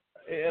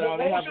 what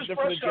they was have a his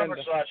different press agenda.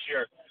 conference last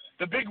year?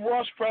 The big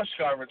Ross press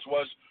conference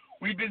was,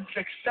 we've been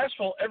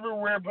successful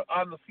everywhere but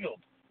on the field.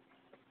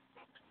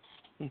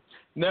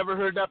 Never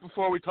heard that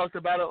before. We talked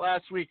about it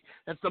last week.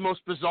 That's the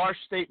most bizarre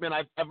statement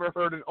I've ever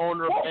heard an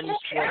owner of any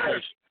sport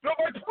cares? make.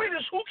 No, my point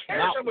is, who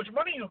cares how much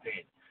money you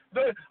made?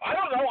 I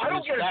don't know. I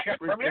don't get a check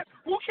from you.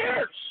 Who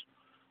cares?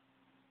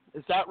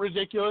 Is that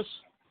ridiculous?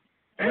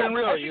 Yeah, I mean,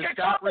 really, is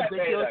that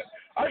ridiculous?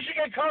 I should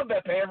get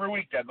combat pay every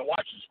week then to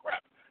watch this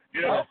crap.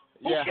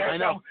 Who cares I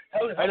know.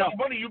 how much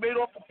money you made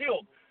off the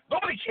field?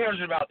 Nobody cares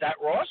about that,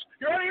 Ross.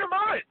 You're out of your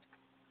mind.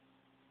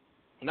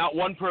 Not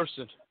one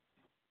person.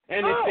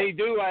 And if they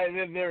do,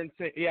 they're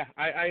insane. Yeah,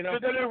 I know.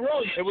 But then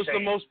it was the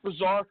most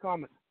bizarre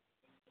comment.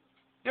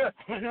 Yeah,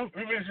 I know.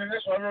 We've been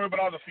successful everywhere but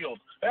on the field.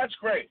 That's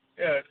great.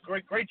 Yeah,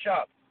 great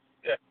job.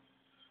 Yeah.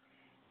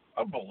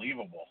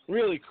 Unbelievable.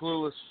 Really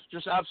clueless.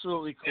 Just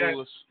absolutely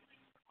clueless.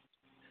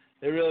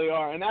 Yeah. They really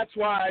are. And that's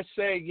why I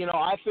say,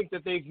 I think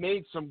that they've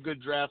made some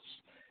good drafts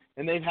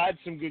and they've had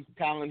some good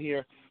talent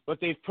here, but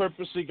they've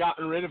purposely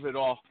gotten rid of it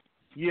all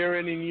year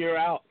in and year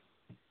out.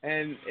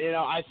 And,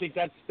 I think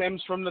that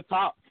stems from the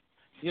top.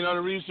 The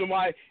reason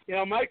why,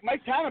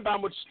 Mike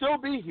Tannenbaum would still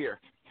be here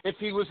if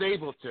he was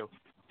able to,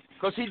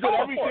 because he did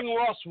everything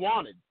Ross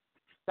wanted.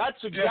 That's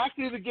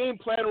exactly the game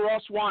plan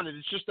Ross wanted.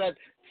 It's just that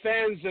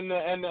fans and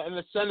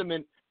the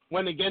sentiment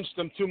went against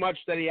him too much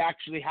that he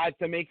actually had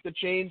to make the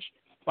change.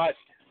 But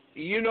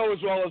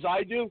as well as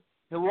I do,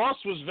 Ross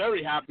was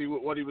very happy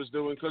with what he was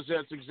doing because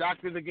that's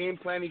exactly the game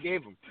plan he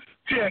gave him.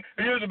 Yeah,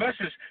 and the best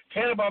is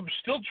Tannenbaum's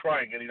still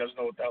trying and he doesn't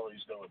know what the hell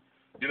he's doing.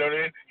 You know what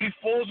I mean? He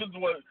falls into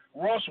what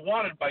Ross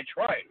wanted by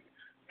trying.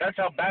 That's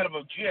how bad of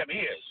a GM he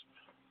is.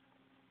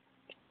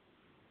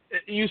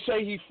 You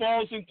say he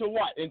falls into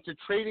what? Into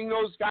trading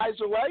those guys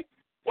away?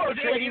 Well,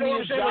 trading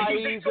these guys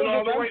thinks those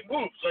are the right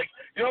moves. Like,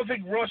 you don't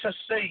think Ross has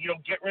to say,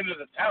 get rid of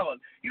the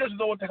talent. He doesn't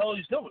know what the hell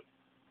he's doing.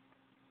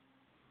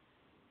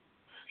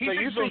 So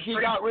you think he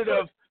got rid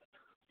of?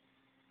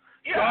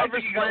 Yeah, I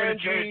think he got rid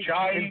of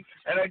Jai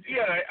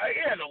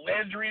and the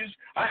Landrys.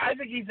 I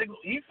think he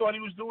thought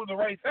he was doing the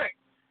right thing.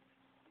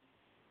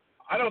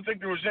 I don't think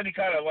there was any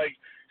kind of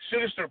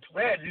sinister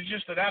plan. He's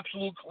just an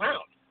absolute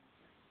clown.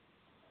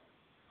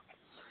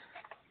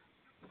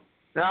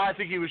 No, I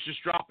think he was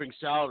just dropping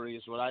salary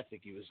is what I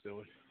think he was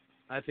doing.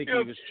 I think he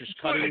was just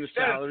cutting the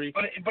salary.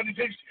 But he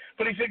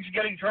thinks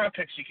getting draft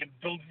picks he can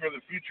build for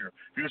the future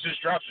because his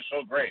drafts are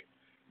so great.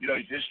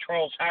 His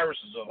Charles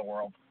Harris's of the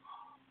world.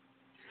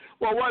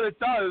 Well, what it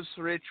does,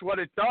 Rich,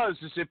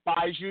 is it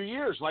buys you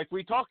years, like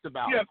we talked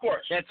about. Yeah, of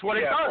course. That's what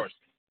it does.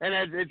 And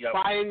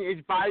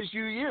it buys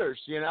you years,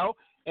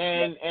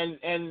 and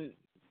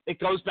it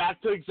goes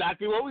back to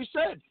exactly what we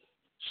said.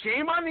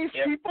 Shame on these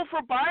people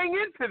for buying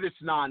into this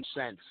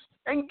nonsense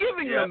and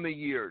giving them the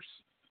years.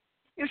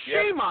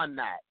 Shame on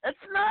that. That's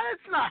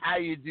not how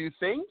you do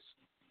things.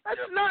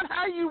 That's not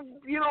how you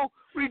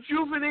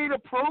rejuvenate a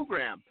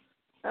program.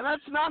 And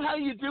that's not how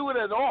you do it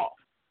at all.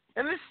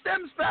 And this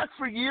stems back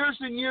for years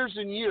and years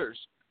and years.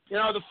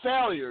 The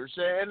failures,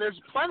 and there's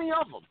plenty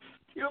of them.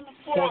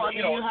 Before, They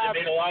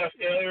made a lot of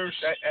failures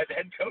at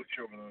head coach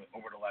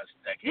over the last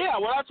decade. Yeah,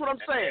 well, that's what I'm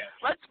saying.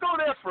 Let's go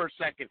there for a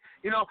second.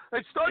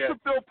 It starts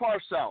with Bill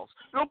Parcells.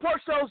 Bill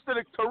Parcells did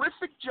a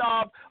terrific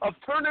job of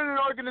turning an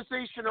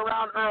organization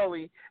around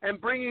early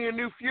and bringing a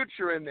new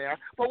future in there.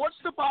 But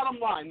what's the bottom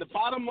line? The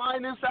bottom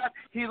line is that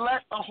he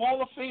let a Hall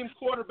of Fame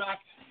quarterback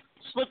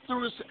slip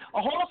through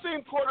a Hall of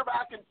Fame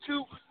quarterback and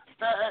two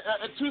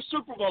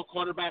Super Bowl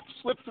quarterbacks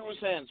slip through his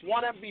hands,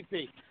 one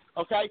MVP.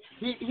 Okay,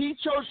 he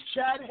chose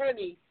Chad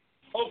Henne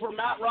over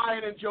Matt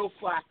Ryan and Joe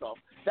Flacco.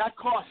 That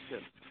cost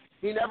him.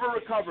 He never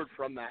recovered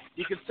from that.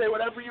 You can say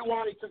whatever you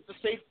want. He took the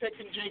safe pick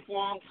in Jake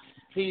Long.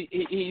 He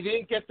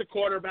didn't get the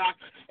quarterback.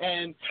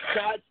 And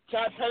Chad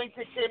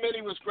Pennington came in.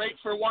 He was great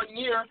for 1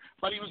 year,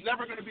 but he was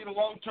never going to be the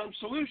long-term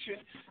solution.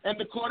 And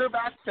the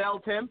quarterback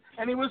failed him,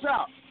 and he was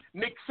out.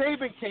 Nick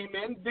Saban came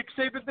in. Nick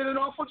Saban did an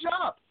awful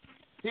job.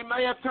 He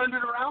may have turned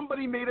it around, but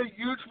he made a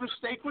huge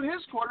mistake with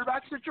his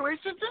quarterback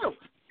situation too.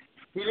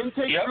 He didn't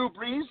take Drew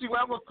Brees. He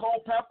went with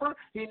Cole Pepper.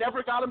 He never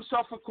got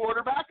himself a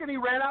quarterback, and he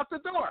ran out the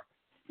door.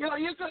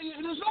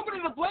 There's nobody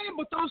to blame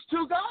but those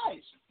two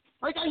guys.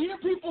 Like I hear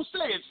people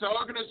say it's the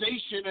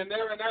organization and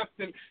they're inept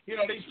and,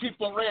 these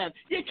people ran.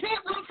 You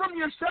can't run from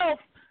yourself.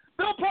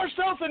 Bill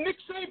Parcells and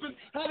Nick Saban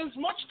had as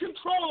much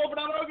control over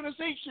that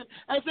organization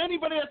as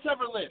anybody that's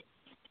ever lived.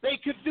 They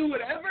could do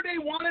whatever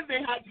they wanted. They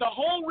had the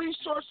whole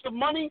resource of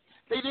money.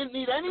 They didn't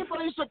need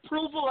anybody's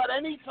approval at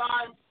any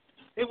time.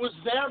 It was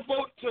their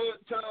boat to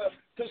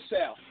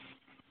sail.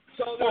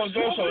 So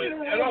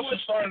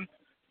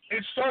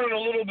it started a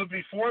little bit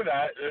before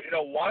that.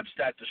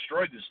 Wadstat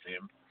destroyed this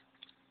team.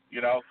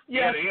 He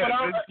had a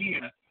good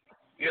team.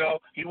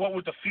 He went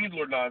with the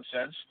Fiedler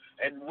nonsense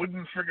and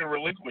wouldn't friggin'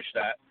 relinquish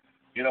that.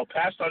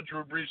 Passed on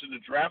Drew Brees in the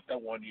draft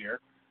that 1 year,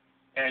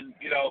 and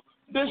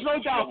there's no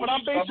doubt. But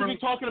I'm basically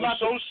talking about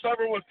so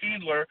stubborn with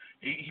Fiedler,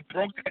 he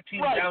broke that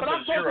team down to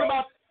but zero.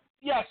 I'm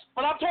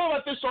talking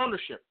about this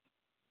ownership.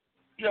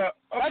 Yeah,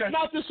 okay. That's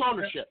not this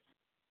ownership.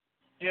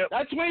 Yep.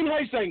 That's Wayne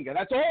Huizenga.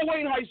 That's all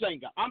Wayne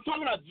Huizenga. I'm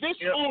talking about this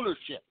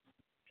ownership.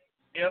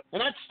 Yep.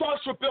 And that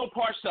starts with Bill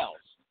Parcells.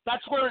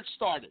 That's where it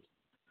started.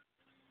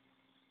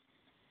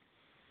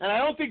 And I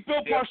don't think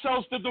Bill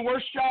Parcells did the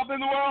worst job in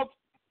the world.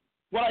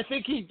 What I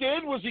think he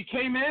did was he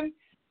came in,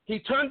 he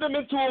turned them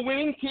into a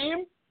winning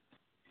team.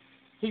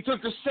 He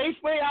took the safe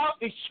way out.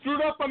 He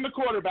screwed up on the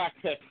quarterback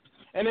pick.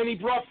 And then he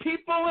brought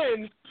people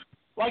in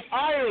like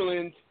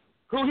Ireland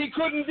who he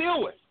couldn't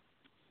deal with.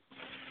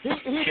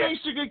 He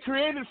basically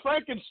created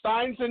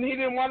Frankensteins, and he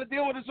didn't want to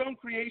deal with his own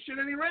creation,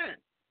 and he ran.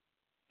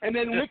 And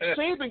then Nick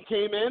Saban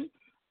came in,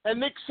 and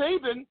Nick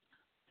Saban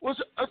was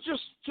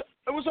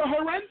it was a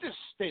horrendous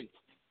stint.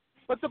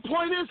 But the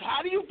point is,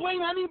 how do you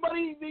blame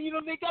anybody? They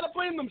got to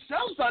blame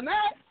themselves on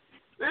that.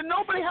 And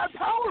nobody had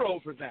power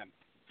over them.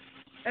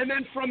 And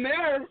then from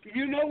there,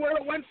 where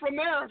it went from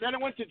there. Then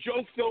it went to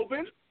Joe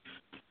Philbin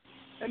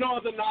and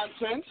all the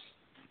nonsense.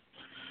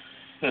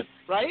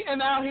 Right? And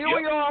now here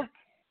we are.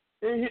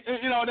 And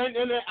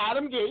then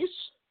Adam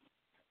Gase.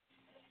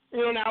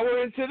 Now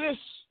we're into this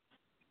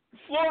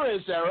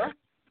Flores era,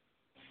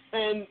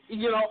 and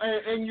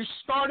and you're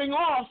starting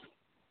off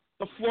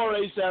the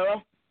Flores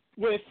era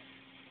with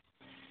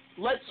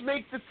let's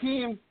make the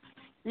team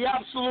the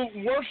absolute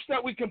worst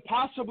that we can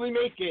possibly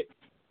make it,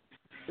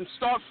 and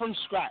start from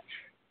scratch.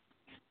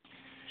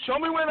 Show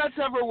me where that's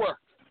ever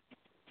worked.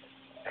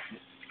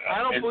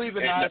 I don't believe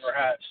it has.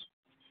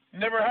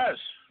 Never has.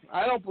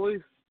 I don't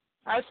believe.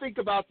 I think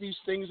about these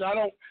things.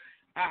 I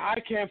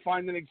can't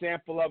find an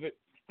example of it.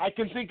 I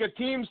can think of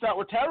teams that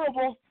were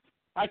terrible.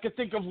 I could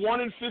think of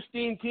 1 in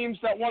 15 teams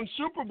that won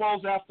Super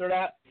Bowls after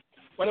that.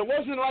 But it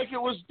wasn't like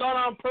it was done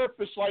on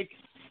purpose, like,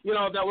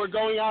 that we're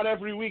going out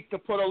every week to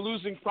put a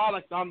losing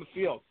product on the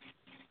field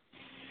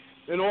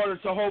in order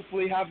to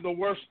hopefully have the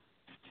worst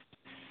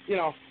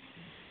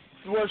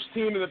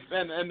team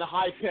and the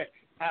high pick.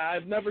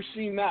 I've never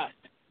seen that.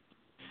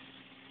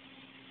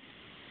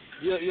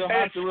 You'll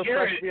have to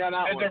refresh me on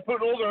that and one. They're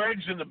putting all their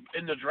eggs in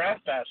the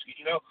draft basket.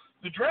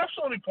 The draft's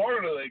only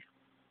part of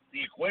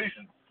the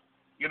equation.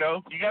 You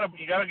gotta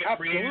get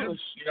free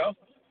agents. You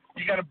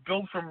gotta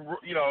build from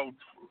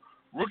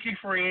rookie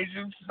free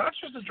agents. It's not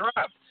just the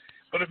draft,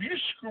 but if you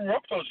screw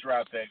up those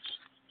draft picks,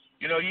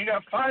 you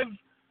got 5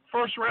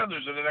 first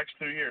rounders in the next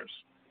 2 years.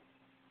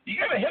 You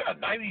gotta hit on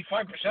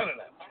 95% of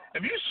them.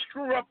 If you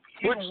screw up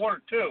even 1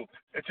 or 2,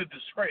 it's a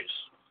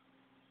disgrace.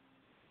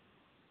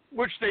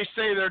 Which they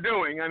say they're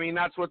doing. I mean,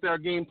 that's what their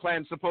game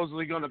plan's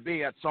supposedly going to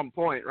be at some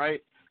point, right?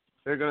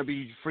 They're going to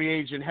be free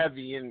agent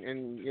heavy,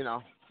 and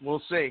we'll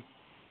see.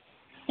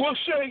 We'll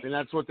see. And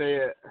that's what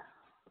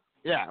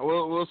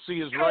we'll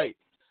see is right.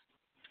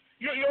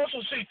 You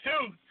also see,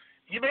 too,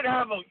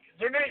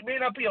 there may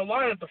not be a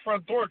line at the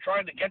front door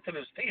trying to get to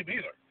this team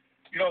either.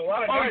 A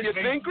lot of guys. You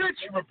think, Rich?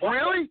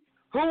 Really?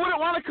 Who wouldn't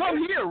want to come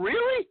here?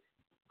 Really?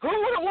 Who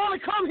wouldn't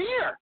want to come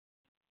here?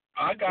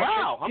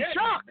 Wow, I'm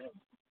shocked.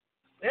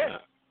 Yeah.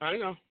 I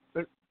know.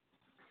 But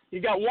you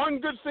got one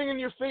good thing in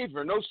your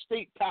favor, no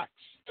state tax.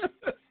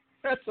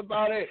 That's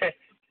about it.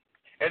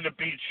 And the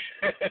beach.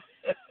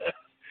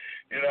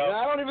 You know,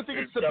 I don't even think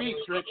it's the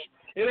beach, Rich.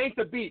 It ain't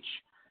the beach.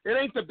 It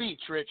ain't the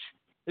beach, Rich.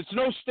 It's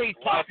no state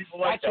park.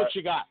 That's what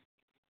you got.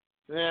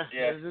 Yeah.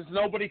 There's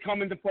nobody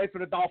coming to play for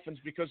the Dolphins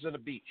because of the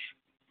beach.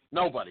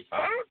 Nobody. I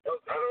don't know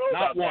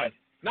Not about one. that.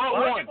 Not a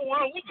lot one. of people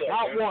want to live there.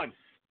 Not man. one.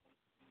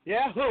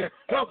 Yeah. Who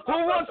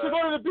wants to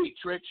go to the beach,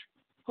 Rich?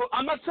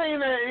 I'm not saying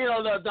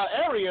that the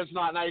area is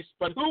not nice,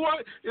 but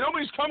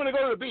nobody's coming to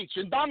go to the beach.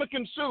 And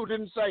Dominican Sue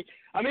didn't say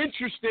I'm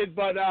interested,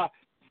 but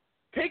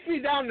take me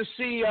down to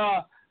see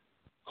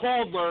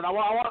Calder. I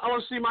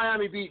want to see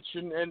Miami Beach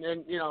and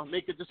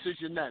make a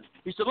decision then.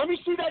 He said, let me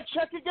see that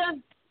check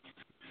again.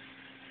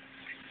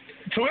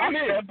 To an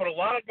extent, but a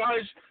lot of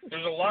guys,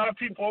 there's a lot of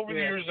people over the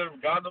years that have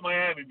gone to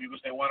Miami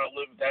because they want to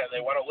live there. They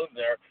want to live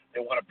there.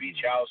 They want a beach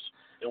house.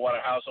 They want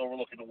a house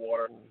overlooking the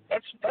water.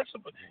 That's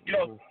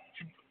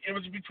it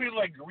was between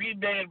like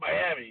Green Bay and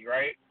Miami,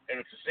 right?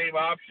 And it's the same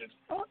option.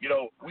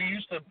 We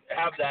used to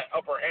have that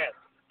upper hand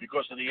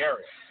because of the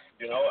area.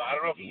 I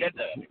don't know if you get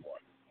that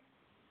anymore.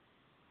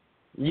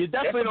 You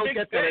definitely don't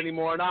get that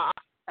anymore. And I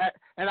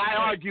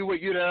argue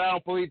with you that I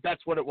don't believe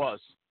that's what it was.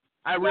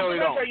 I really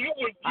don't. You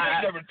would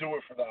never do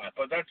it for that,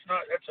 but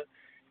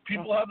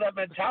people have that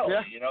mentality.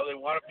 Yeah. They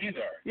want to be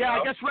there. Yeah,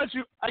 I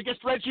guess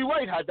Reggie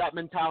White had that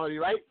mentality,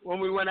 right? When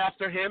we went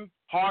after him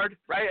hard,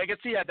 right? I guess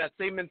he had that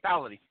same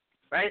mentality,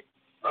 right?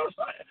 No,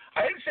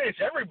 I didn't say it's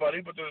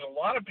everybody, but there's a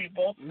lot of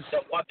people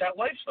that want that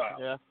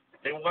lifestyle. Yeah.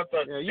 They want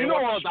the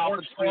all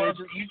Dolphins club,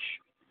 each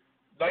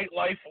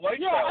nightlife lifestyle.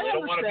 Yeah, I they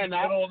don't want to be in the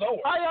middle of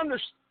nowhere.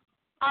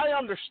 I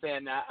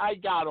understand that. I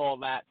got all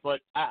that,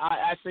 but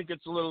I think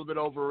it's a little bit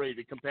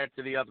overrated compared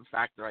to the other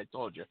factor I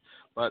told you.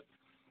 But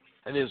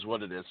it is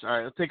what it is. All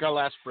right, let's take our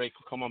last break.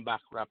 We'll come on back,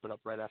 wrap it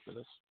up right after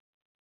this.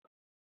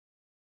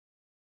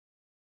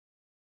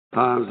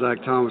 Hi, I'm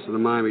Zach Thomas of the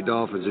Miami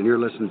Dolphins, and you're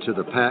listening to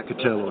the Pat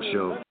Catello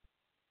Show.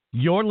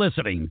 You're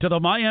listening to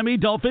the Miami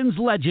Dolphins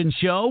Legend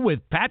Show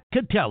with Pat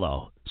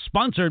Catello,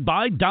 sponsored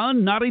by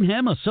Don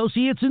Nottingham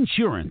Associates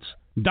Insurance.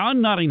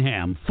 Don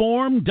Nottingham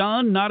formed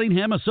Don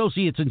Nottingham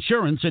Associates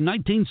Insurance in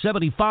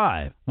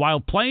 1975 while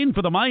playing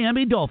for the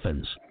Miami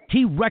Dolphins.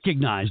 He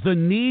recognized the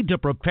need to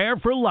prepare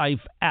for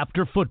life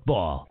after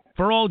football.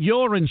 For all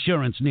your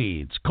insurance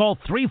needs, call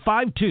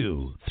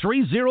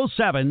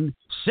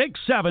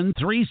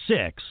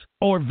 352-307-6736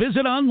 or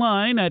visit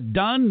online at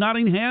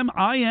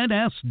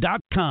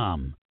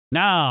donnottinghamins.com.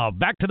 Now,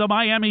 back to the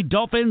Miami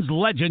Dolphins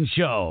Legend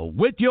Show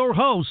with your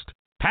host,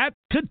 Pat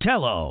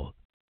Catello.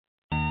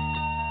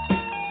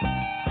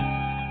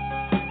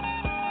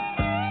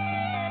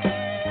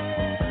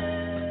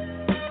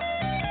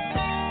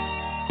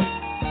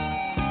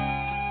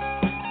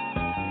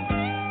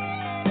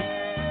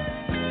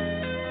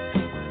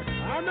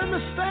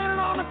 Standing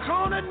on the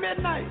corner at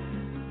midnight,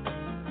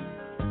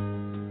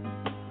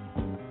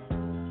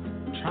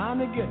 trying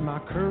to get my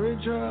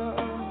courage up.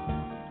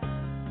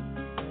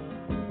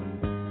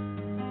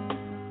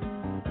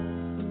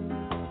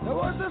 There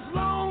was this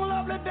long,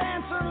 lovely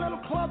dancer in a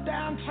little club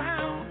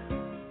downtown.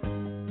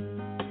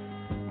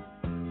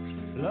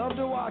 Loved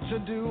to watch her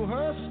do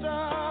her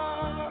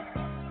stuff.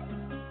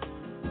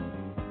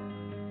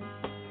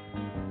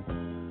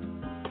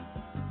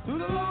 Through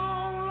the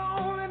long,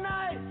 lonely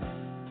night,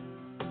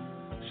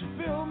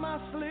 fill my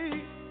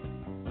sleep,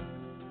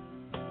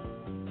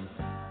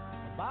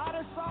 body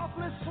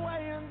softly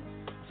swaying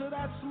to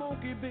that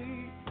smoky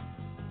beat,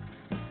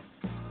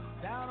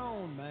 down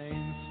on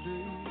Main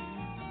Street.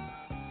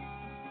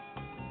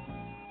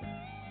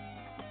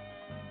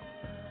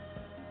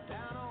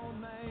 Down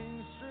on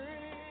Main Street.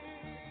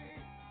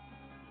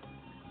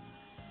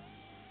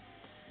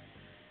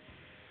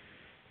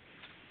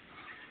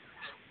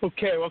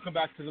 Okay, welcome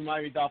back to the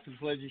Miami Dolphins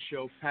Legend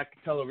Show. Pat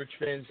Catello, Rich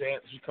Van Zant.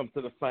 As we come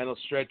to the final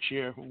stretch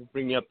here, we'll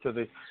bring you up to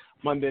the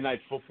Monday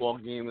Night Football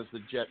game as the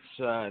Jets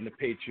and the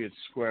Patriots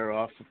square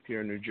off up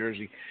here in New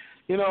Jersey.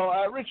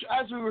 Rich,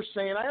 as we were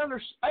saying, I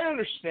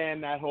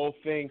understand that whole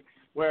thing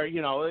where,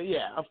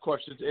 of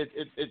course,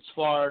 it's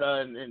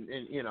Florida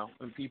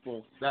and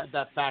people,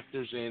 that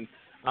factors in.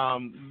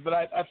 But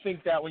I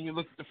think that when you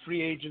look at the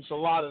free agents, a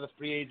lot of the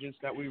free agents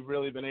that we've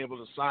really been able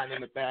to sign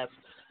in the past,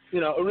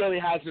 it really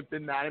hasn't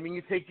been that. I mean,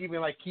 you take even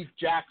like Keith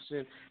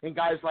Jackson and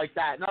guys like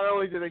that. Not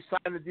only did they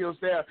sign the deals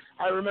there,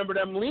 I remember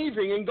them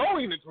leaving and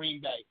going to Green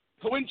Bay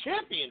to win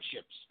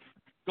championships,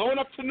 going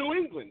up to New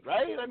England,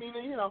 right? I mean,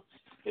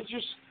 it's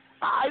just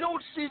I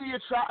don't see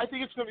I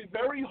think it's going to be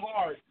very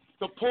hard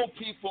to pull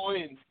people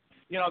in,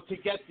 to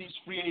get these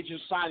free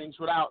agent signings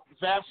without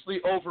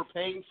vastly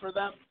overpaying for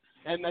them.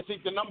 And I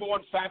think the number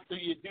one factor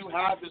you do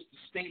have is the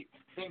state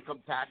income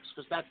tax,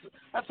 because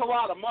that's a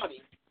lot of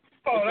money.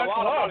 Oh, it's that's a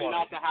lot of money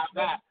not to have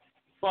that.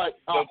 But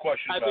no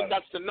question I think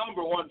that's the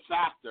number one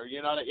factor,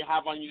 that you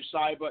have on your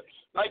side. But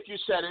like you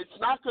said, it's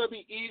not going to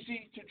be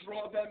easy to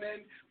draw them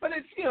in, but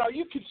it's,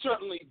 you can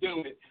certainly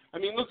do it. I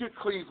mean, look at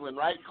Cleveland,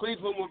 right?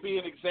 Cleveland would be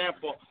an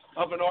example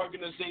of an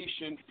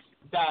organization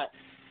that,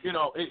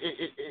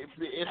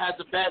 it has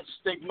a bad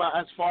stigma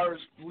as far as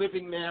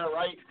living there,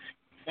 right?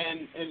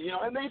 And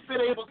they've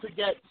been able to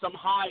get some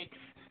high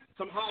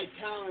some high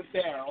talent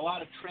there, a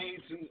lot of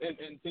trades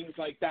and things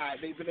like that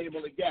they've been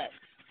able to get.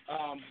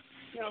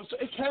 So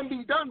it can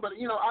be done, but,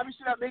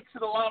 obviously that makes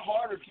it a lot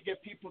harder to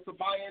get people to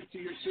buy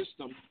into your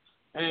system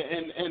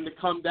and to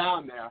come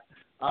down there.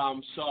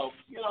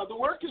 The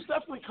work is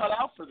definitely cut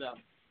out for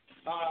them.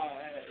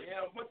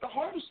 But the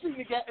hardest thing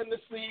to get in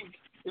this league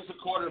is a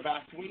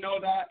quarterback. We know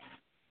that.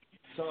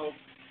 So,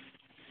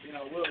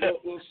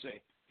 we'll see.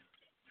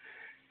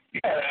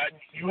 Yeah,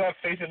 you have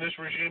faith in this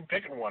regime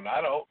picking one. I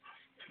don't.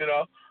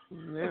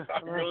 Yeah, I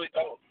really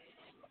don't.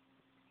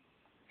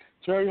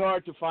 It's very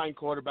hard to find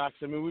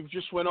quarterbacks. I mean, we've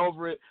just went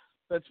over it.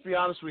 Let's be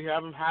honest, we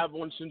haven't had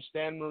one since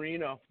Dan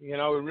Marino. We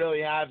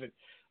really haven't.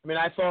 I mean,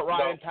 I thought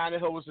Ryan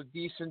Tannehill was a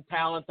decent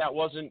talent. That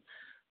wasn't,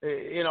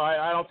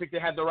 I don't think they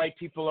had the right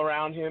people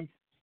around him.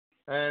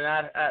 And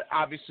that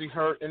obviously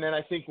hurt. And then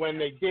I think when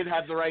they did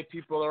have the right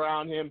people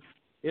around him,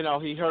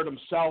 he hurt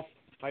himself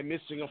by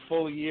missing a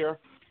full year.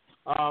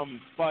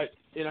 But,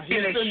 he's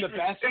been the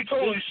best. They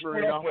totally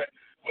screwed up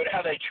with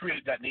how they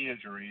treated that knee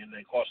injury, and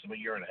they cost him a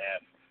year and a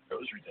half. It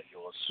was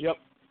ridiculous. Yep.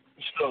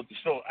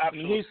 Still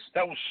absolutely.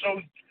 That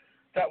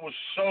was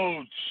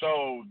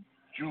so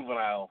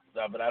juvenile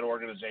of that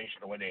organization,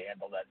 the way they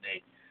handled that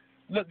knee.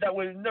 That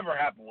would never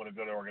happen with a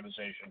good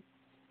organization.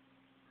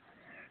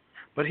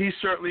 But he's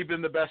certainly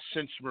been the best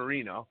since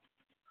Marino.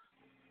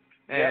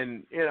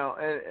 And,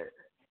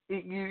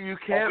 you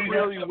can't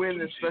really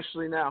win,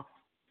 especially now.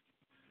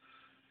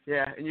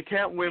 Yeah, and you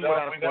can't win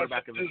without a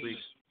quarterback in this league.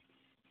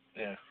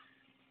 Yeah.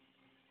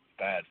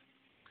 Bad.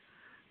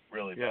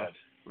 Really bad.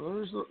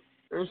 Well,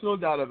 there's no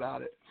doubt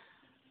about it.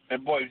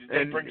 And, boy,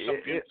 they bring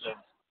some beauties in,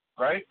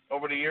 right?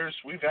 Over the years,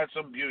 we've had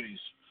some beauties.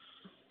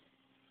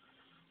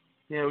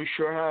 Yeah, we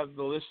sure have.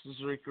 The list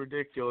is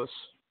ridiculous.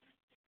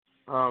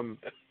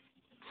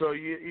 So,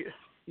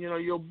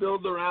 you'll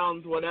build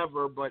around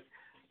whatever, but,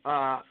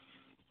 at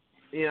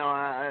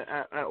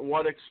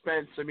what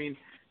expense? I mean,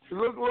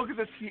 look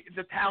at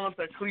the talent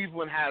that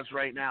Cleveland has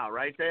right now,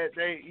 right?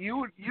 You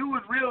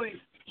would really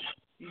 –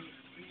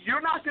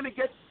 you're not going to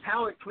get the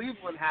talent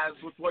Cleveland has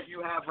with what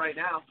you have right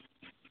now.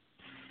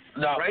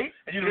 No. Right?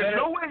 There's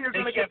no way you're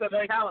going to get the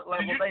talent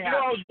level they have.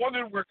 I was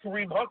wondering where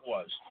Kareem Hunt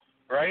was,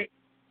 right?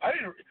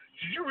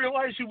 Did you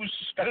realize he was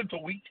suspended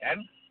until week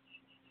 10?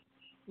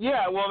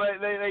 Yeah, well,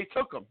 they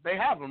took him. They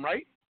have him,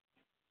 right?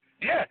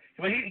 Yeah,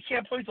 but he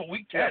can't play until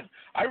week 10. Yeah.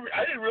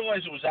 I didn't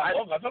realize it was that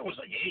long. I thought it was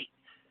like 8.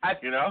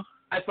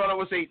 I thought it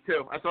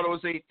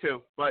was 8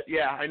 too. But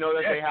yeah, I know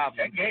that they have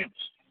 10 games.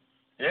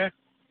 Yeah.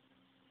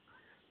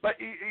 But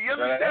you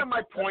understand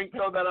my point,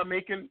 though, that I'm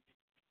making,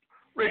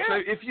 Rich. Yeah,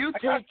 if you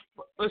take,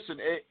 listen,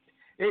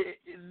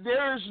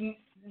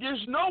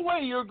 there's no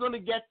way you're going to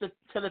get to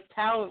the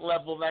talent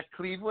level that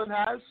Cleveland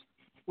has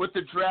with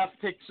the draft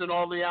picks and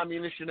all the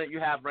ammunition that you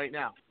have right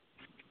now.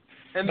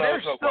 And they're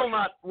still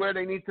not where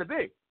they need to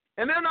be.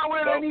 And they're not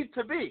where they need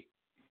to be.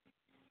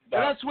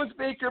 And that's with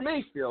Baker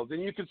Mayfield.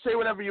 And you can say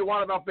whatever you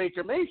want about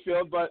Baker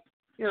Mayfield, but,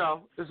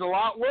 there's a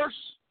lot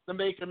worse than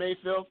Baker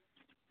Mayfield.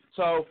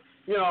 So,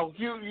 it's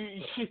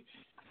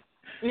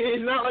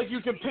not like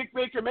you can pick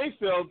Baker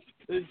Mayfield.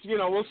 It's,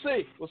 we'll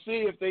see. We'll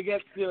see if they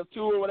get 2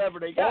 or whatever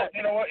they get. Well,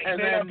 you know what? He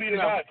may not be the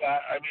guy.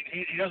 I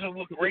mean, he doesn't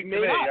look great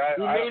today.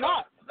 He may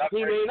not.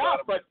 He may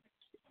not.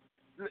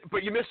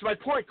 But you missed my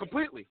point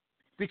completely,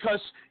 because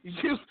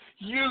you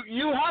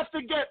have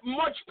to get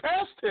much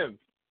past him.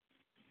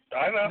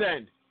 I know.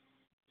 Then.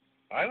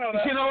 I know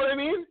that. You know what I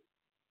mean?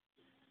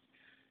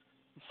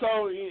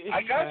 So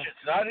I got you.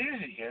 It's not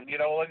easy, and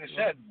like I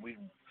said,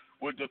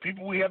 with the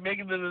people we have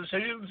making the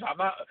decisions,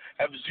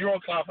 have zero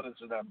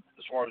confidence in them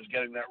as far as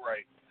getting that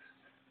right.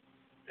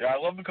 Yeah, I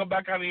love to come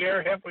back on the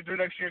air halfway through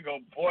next year and go,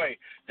 boy,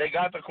 they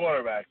got the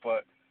quarterback,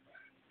 but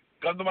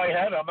gun to my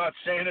head, I'm not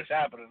saying it's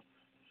happening.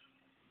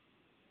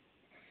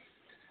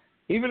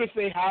 Even if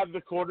they have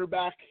the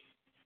quarterback,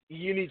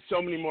 you need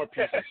so many more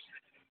pieces.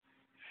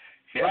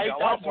 Right?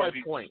 That's my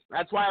point.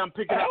 That's why I'm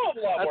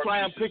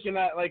picking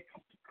at like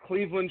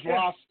Cleveland's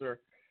roster.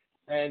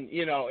 And,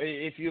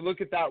 if you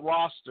look at that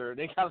roster,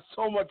 they got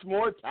so much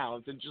more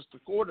talent than just the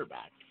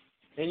quarterback.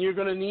 And you're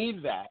going to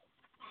need that,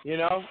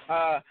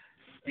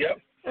 Yep.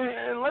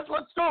 And let's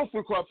go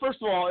through.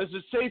 First of all, is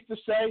it safe to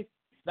say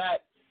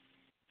that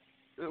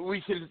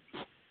we can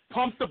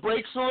pump the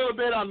brakes a little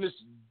bit on this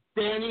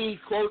Danny,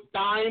 quote,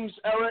 Dimes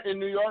era in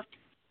New York?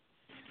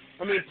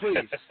 I mean,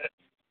 please.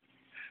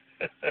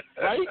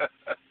 Right?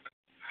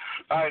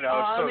 I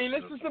know.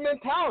 This is the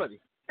mentality.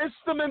 It's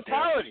the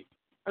mentality.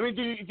 I mean,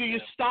 do you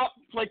stop,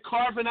 like,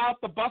 carving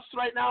out the bus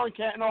right now in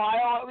Canton,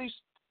 Ohio, at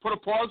least? Put a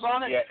pause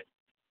on it? Yeah.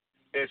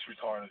 It's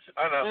retarded.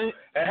 I know.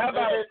 And how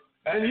about it?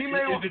 Is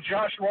the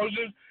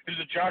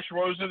Josh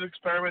Rosen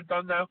experiment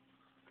done now?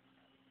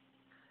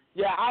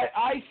 Yeah,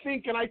 I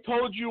think, and I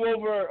told you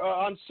over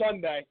on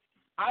Sunday,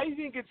 I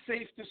think it's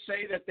safe to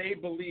say that they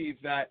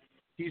believe that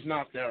he's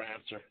not their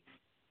answer.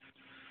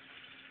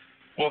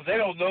 Well, if they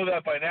don't know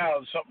that by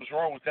now, something's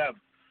wrong with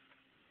them.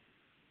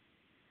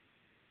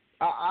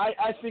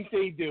 I think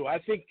they do. I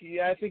think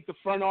the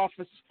front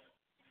office.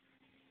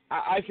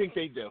 I think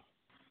they do.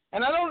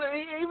 And I don't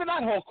even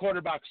that whole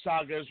quarterback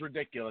saga is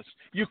ridiculous.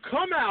 You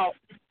come out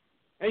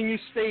and you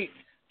state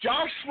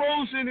Josh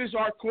Rosen is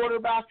our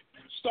quarterback,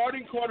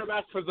 starting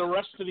quarterback for the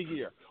rest of the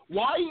year.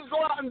 Why you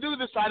go out and do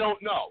this, I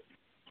don't know.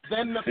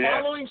 Then the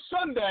following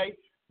Sunday,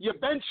 you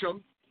bench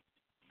him,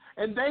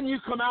 and then you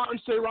come out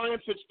and say Ryan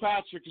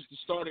Fitzpatrick is the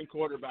starting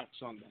quarterback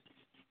Sunday.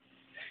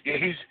 Yeah,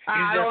 he's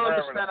I don't there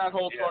understand that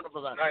whole sort of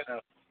event. I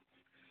know.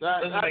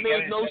 That make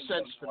made any no sense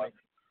sense to me.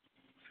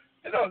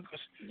 No,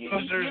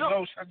 because there's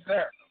no sense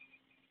there.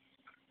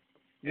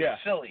 Yeah.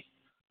 It's silly.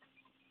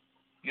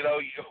 You know,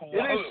 it is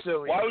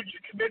silly. Why would you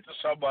commit to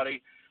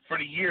somebody for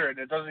the year and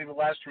it doesn't even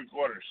last 3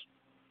 quarters?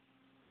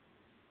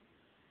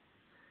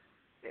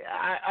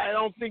 I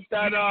don't think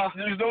that.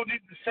 There's no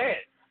need to say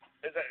it.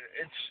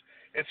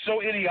 It's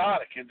so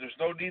idiotic, and there's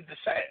no need to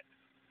say it.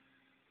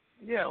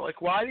 Yeah,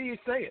 like why do you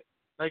say it?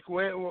 Like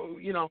where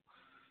you know,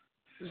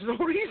 there's no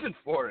reason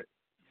for it.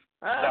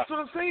 That's what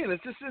I'm saying.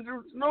 It's just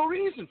there's no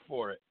reason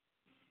for it.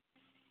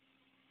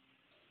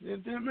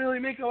 It didn't really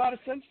make a lot of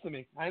sense to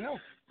me. I know,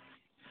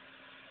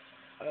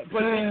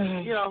 but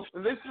you know,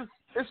 this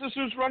is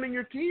who's running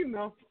your team,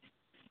 though.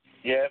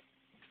 Yeah.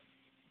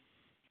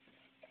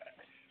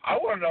 I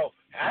want to know,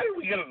 how did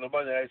we get on the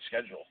Monday night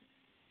schedule?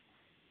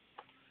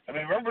 I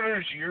mean, remember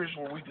there's years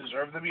where we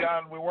deserved to be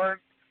on and we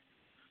weren't?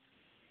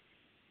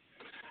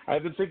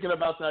 I've been thinking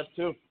about that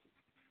too.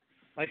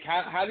 Like,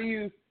 how do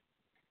you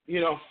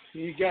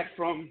get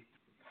from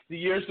the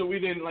years that we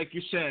didn't, like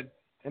you said,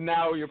 and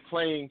now you're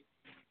playing.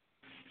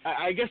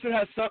 I guess it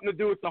has something to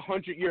do with the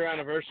 100-year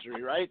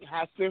anniversary, right? It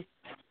has to.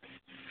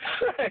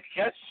 I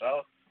guess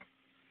so.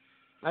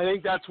 I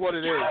think that's what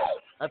it is.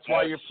 That's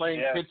why you're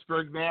playing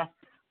Pittsburgh there,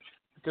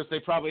 because they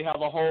probably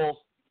have a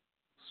whole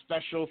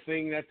special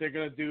thing that they're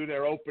going to do,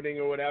 their opening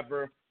or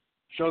whatever,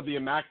 show the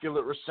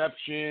Immaculate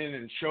Reception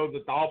and show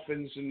the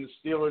Dolphins and the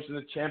Steelers in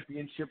the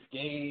championship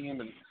game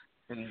and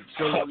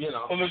so, you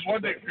know. Well, there's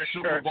one thing for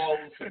Super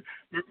Bowls.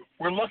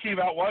 We're lucky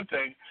about one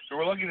thing. So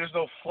we're lucky there's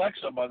no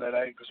flex on Monday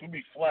night because we'd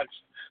be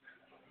flexed.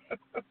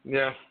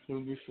 Yeah,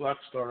 we'd be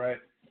flexed, all right.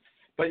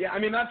 But, yeah, I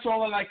mean, that's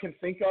all that I can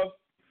think of.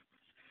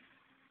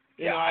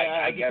 You know,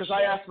 I guess so.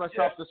 I ask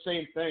myself the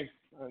same thing.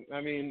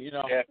 I mean, you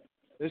know,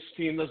 this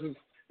team doesn't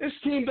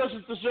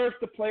deserve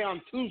to play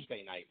on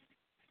Tuesday night.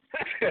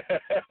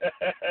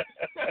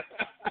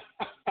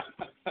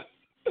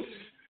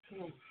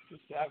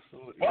 Just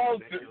absolutely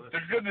ridiculous. The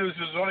good news is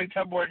there's only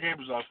 10 more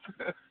games left.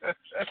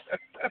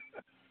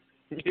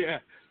 Yeah.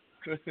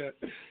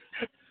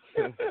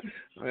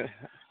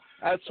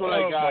 That's what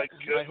I got.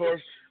 My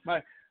horse,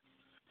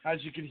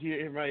 as you can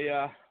hear,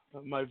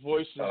 my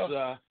voice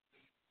is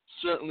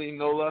certainly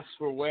no less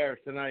for wear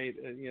tonight.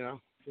 And, you know,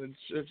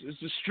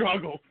 it's a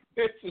struggle.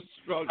 It's a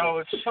struggle. Oh,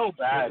 it's so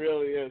bad. It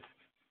really is.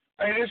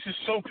 I mean, this is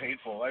so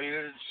painful. I mean,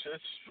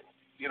 it's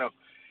you know,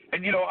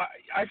 and you know,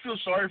 I feel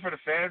sorry for the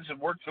fans and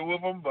we're 2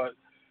 of them, but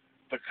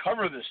to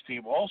cover this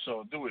team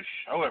also do a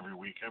show every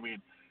week. I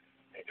mean,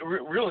 it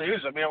really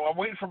is. I mean, I'm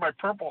waiting for my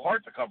Purple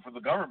Heart to come from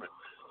the government.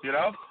 You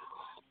know?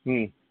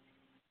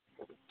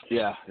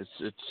 Yeah,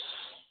 it's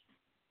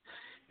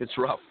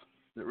rough.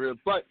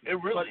 But is.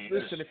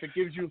 Listen, if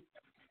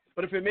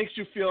it makes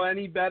you feel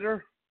any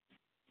better,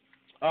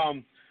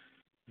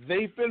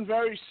 they've been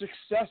very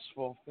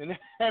successful in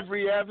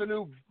every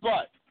avenue,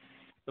 but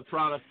the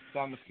product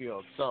on the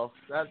field. So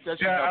that's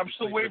I'm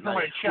still waiting for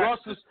my check.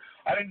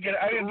 I didn't get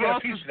a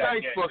piece of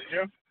that yet.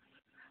 Did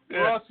you?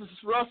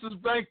 Ross's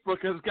bank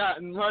book has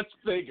gotten much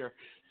bigger,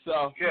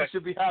 so you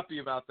should be happy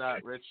about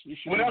that, Rich. You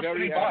should be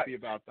very happy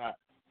about that.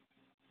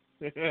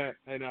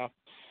 I know.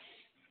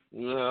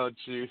 Oh,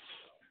 jeez.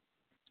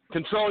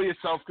 Control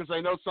yourself, because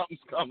I know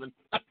something's coming.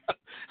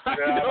 I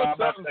know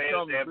something's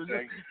coming.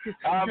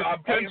 I'm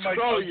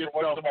control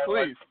yourself,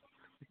 please. Life.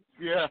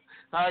 Yeah,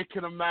 I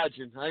can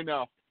imagine. I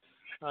know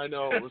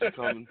it was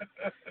coming.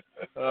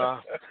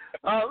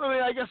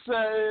 I guess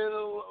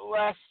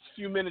last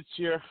few minutes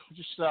here,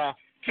 just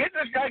can't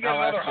this guy get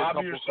another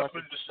hobby or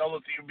something to sell it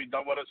to you and be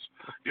done with us?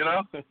 You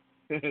know.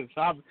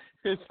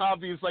 His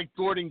hobby is like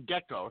boarding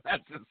gecko.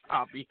 That's his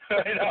hobby.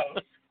 I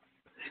know.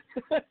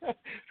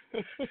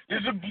 Is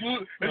it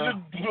blue? What's the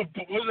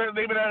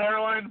name of that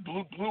airline?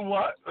 Blue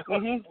what?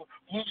 Mm-hmm.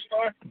 Blue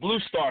Star. Blue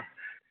Star.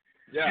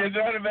 Yeah. Is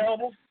that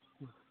available?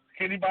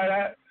 Can you buy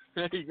that?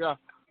 There you go.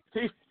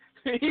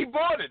 He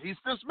bought it. He's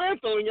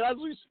dismantling it as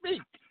we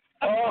speak.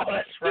 Oh,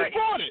 that's right. He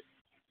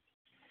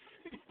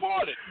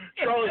bought it.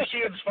 Charlie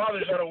Sheen's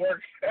father's out of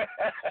work.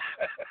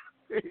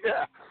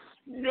 Yeah.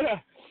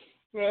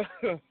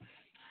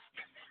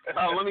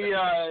 Let me.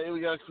 We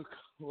got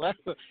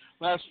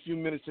last few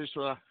minutes just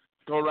to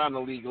go around the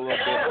league a little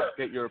bit,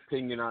 get your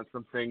opinion on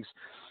some things.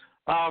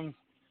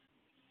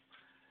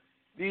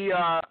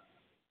 The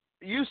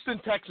Houston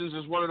Texans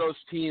is one of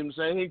those teams.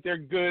 I think they're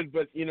good,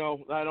 but you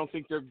know, I don't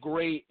think they're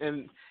great.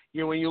 And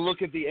you know, when you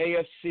look at the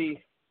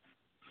AFC,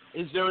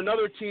 is there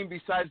another team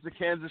besides the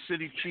Kansas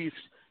City Chiefs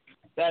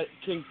that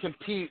can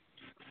compete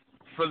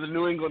for the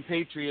New England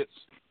Patriots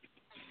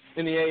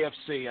in the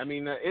AFC? I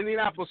mean,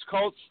 Indianapolis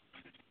Colts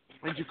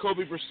and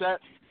Jacoby Brissett,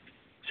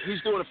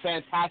 he's doing a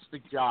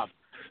fantastic job.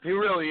 He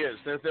really is.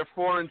 They're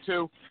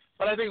 4-2,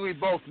 but I think we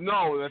both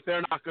know that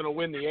they're not going to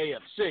win the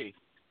AFC.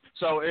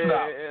 So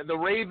the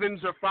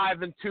Ravens are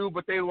 5-2,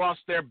 but they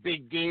lost their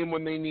big game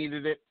when they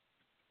needed it.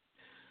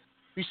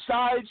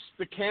 Besides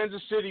the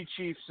Kansas City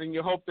Chiefs, and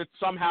you hope that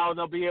somehow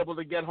they'll be able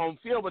to get home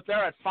field, but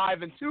they're at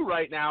 5-2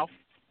 right now.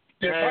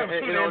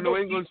 New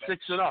England's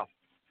 6-0.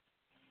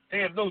 They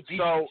have no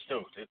defense,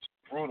 too. It's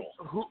brutal.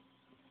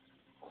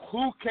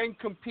 Who can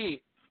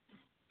compete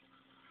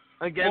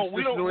against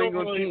this New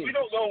England team? We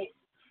don't know.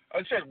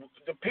 Like I said,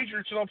 the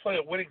Patriots don't play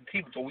a winning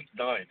team until week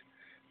 9.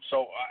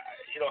 So,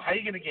 how are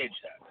you going to gauge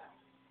that?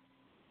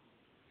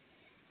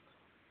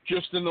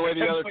 Just in the way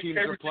the other teams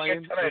are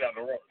playing? Tonight on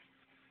the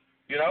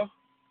road.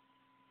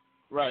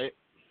 Right.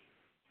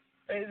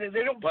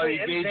 They don't play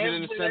any gauge it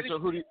in the sense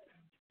of who do you...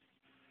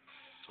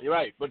 You're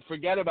right, but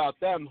forget about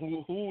them.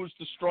 Who's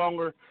the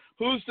strong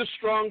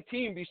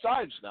team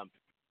besides them?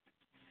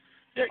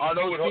 Yeah, are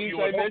those teams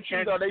I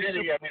mentioned? Are they?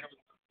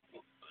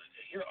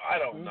 I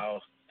don't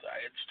know.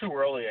 It's too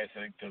early, I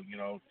think, to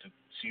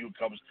see who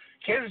comes.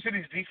 Kansas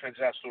City's defense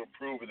has to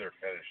improve, or they're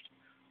finished.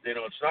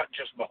 It's not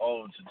just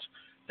Mahomes. It's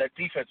that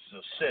defense is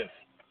a sieve.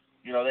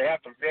 They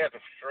have to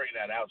straighten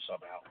that out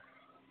somehow.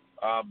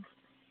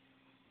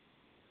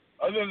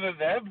 Other than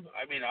them,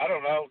 I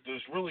don't know.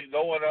 There's really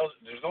no one else.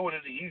 There's no one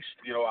in the East,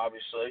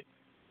 obviously,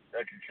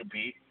 that can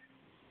compete.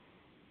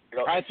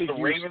 I think the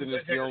Houston Ravens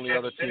is the only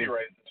other team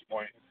right at this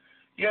point.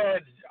 Yeah,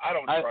 I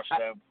don't trust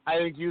them. I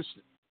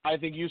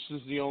think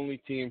Houston's the only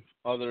team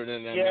other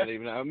than them that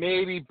even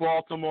maybe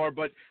Baltimore,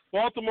 but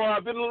Baltimore,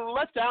 I've been a little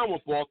let down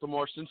with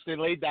Baltimore since they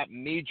laid that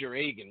major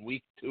egg in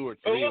week 2 or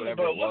 3,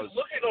 whatever it was.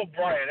 Look at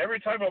O'Brien. Every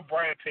time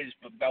O'Brien pays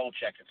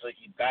Belichick, it's like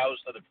he bows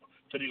to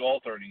the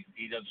altar and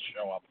he doesn't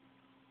show up.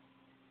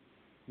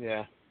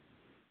 Yeah,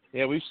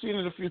 we've seen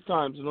it a few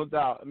times, no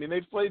doubt.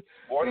 They played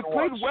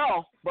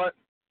well, but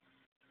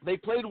they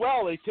played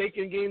well. They've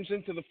taken games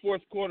into the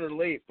fourth quarter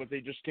late, but they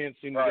just can't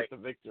seem to get the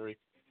victory.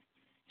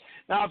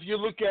 Now, if you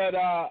look at,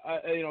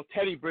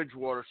 Teddy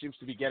Bridgewater seems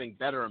to be getting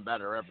better and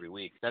better every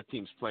week. That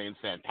team's playing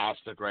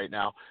fantastic right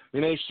now.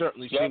 They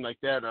certainly seem like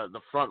they're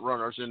the front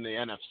runners in the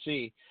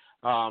NFC.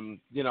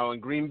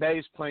 And Green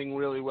Bay's playing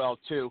really well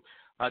too.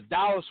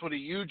 Dallas with a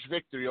huge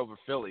victory over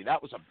Philly.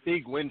 That was a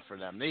big win for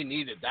them. They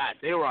needed that.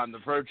 They were on the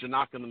verge of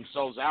knocking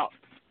themselves out.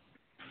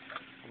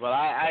 But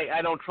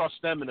I don't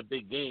trust them in a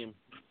big game.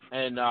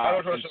 And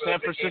San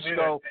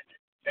Francisco.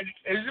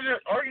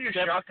 Aren't you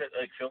shocked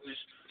that Philly's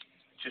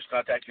just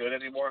not that good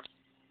anymore?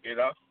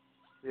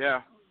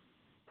 Yeah.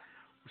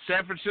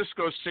 San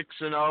Francisco's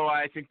 6-0.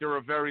 I think they're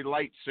a very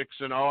light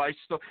 6-0.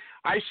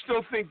 I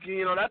still think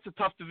that's a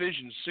tough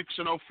division.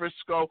 6-0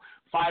 Frisco,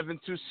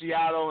 5-2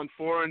 Seattle, and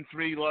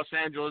 4-3 Los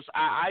Angeles.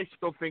 I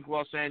still think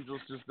Los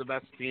Angeles is the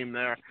best team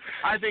there.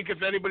 I think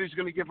if anybody's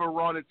going to give a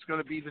run, it's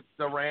going to be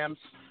the Rams.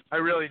 I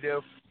really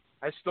do.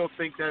 I still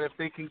think that if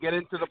they can get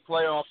into the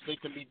playoffs, they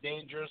can be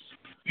dangerous.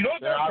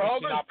 They're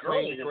obviously not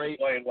playing great,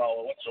 playing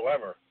well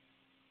whatsoever.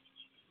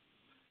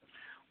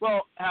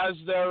 Well, has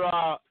there?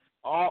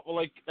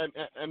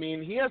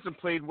 He hasn't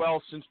played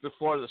well since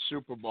before the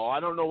Super Bowl. I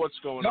don't know what's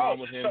going on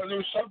with him.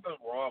 There's something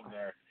wrong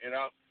there,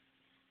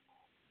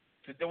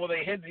 Well,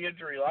 they hid the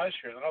injury last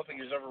year, and I don't think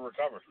he's ever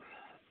recovered.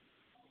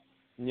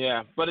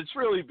 Yeah, but it's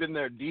really been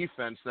their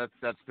defense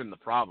that's been the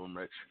problem,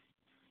 Rich.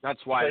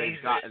 That's why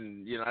they've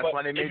gotten, that's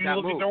why they made that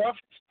move. If you look at their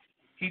offense,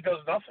 he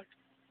does nothing,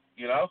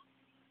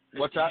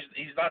 What's that?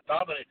 He's not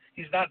dominating.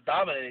 He's not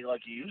dominating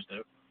like he used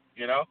to,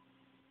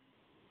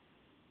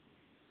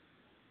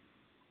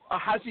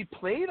 Has he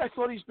played? I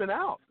thought he's been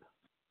out.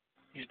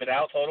 He's been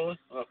out totally?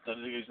 Well,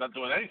 he's not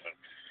doing anything.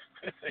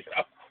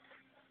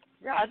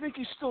 Yeah, I think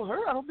he's still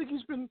hurt. I don't think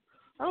he's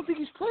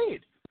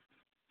played.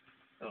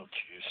 Oh,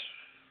 jeez.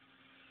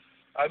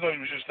 I thought he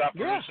was just not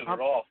producing at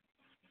all.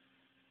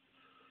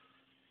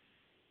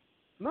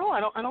 No,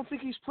 I don't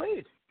think he's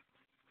played.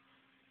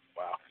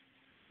 Wow.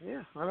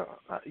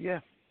 Yeah,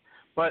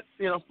 but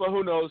but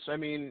who knows? I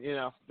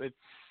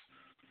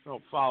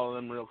don't follow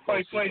them real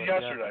closely. He played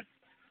yesterday.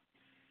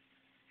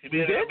 He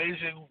made an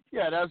amazing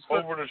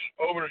over the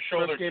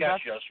shoulder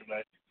catch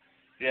yesterday.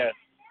 Yeah.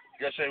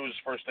 Yesterday was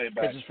his first day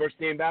back. It's his first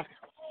game back?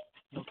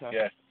 Okay.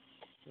 Yeah.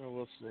 Well,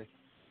 we'll see.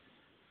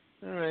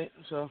 All right,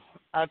 so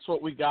that's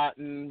what we got.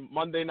 And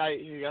Monday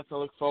night, you got to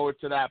look forward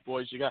to that,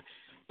 boys. You got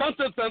dun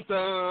dun dun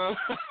dun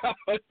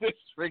this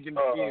friggin'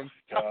 team.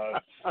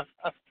 God.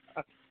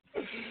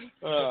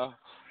 All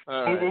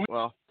right.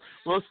 Well,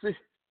 we'll see.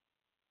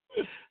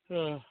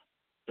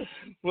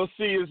 We'll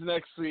see you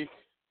next week.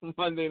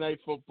 Monday Night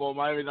Football,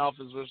 Miami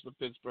Dolphins versus the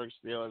Pittsburgh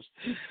Steelers.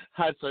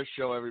 That's our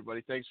show,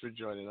 everybody. Thanks for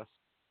joining us.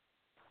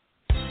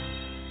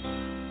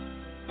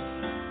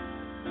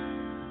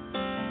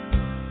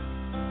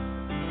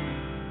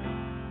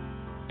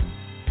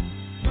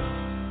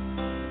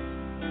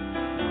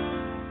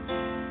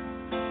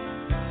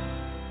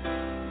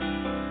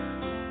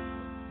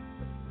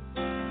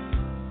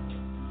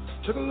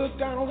 Took a look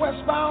down a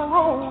westbound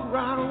road,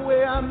 right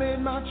away I made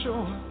my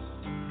choice.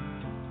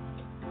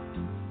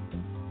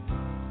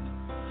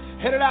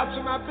 Headed out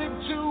to my big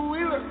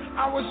two-wheeler.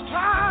 I was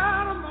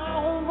tired of my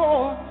own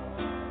voice.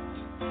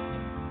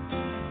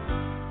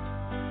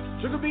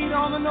 Took a beat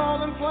on the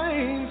northern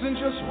plains and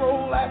just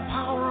rolled that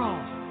power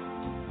on.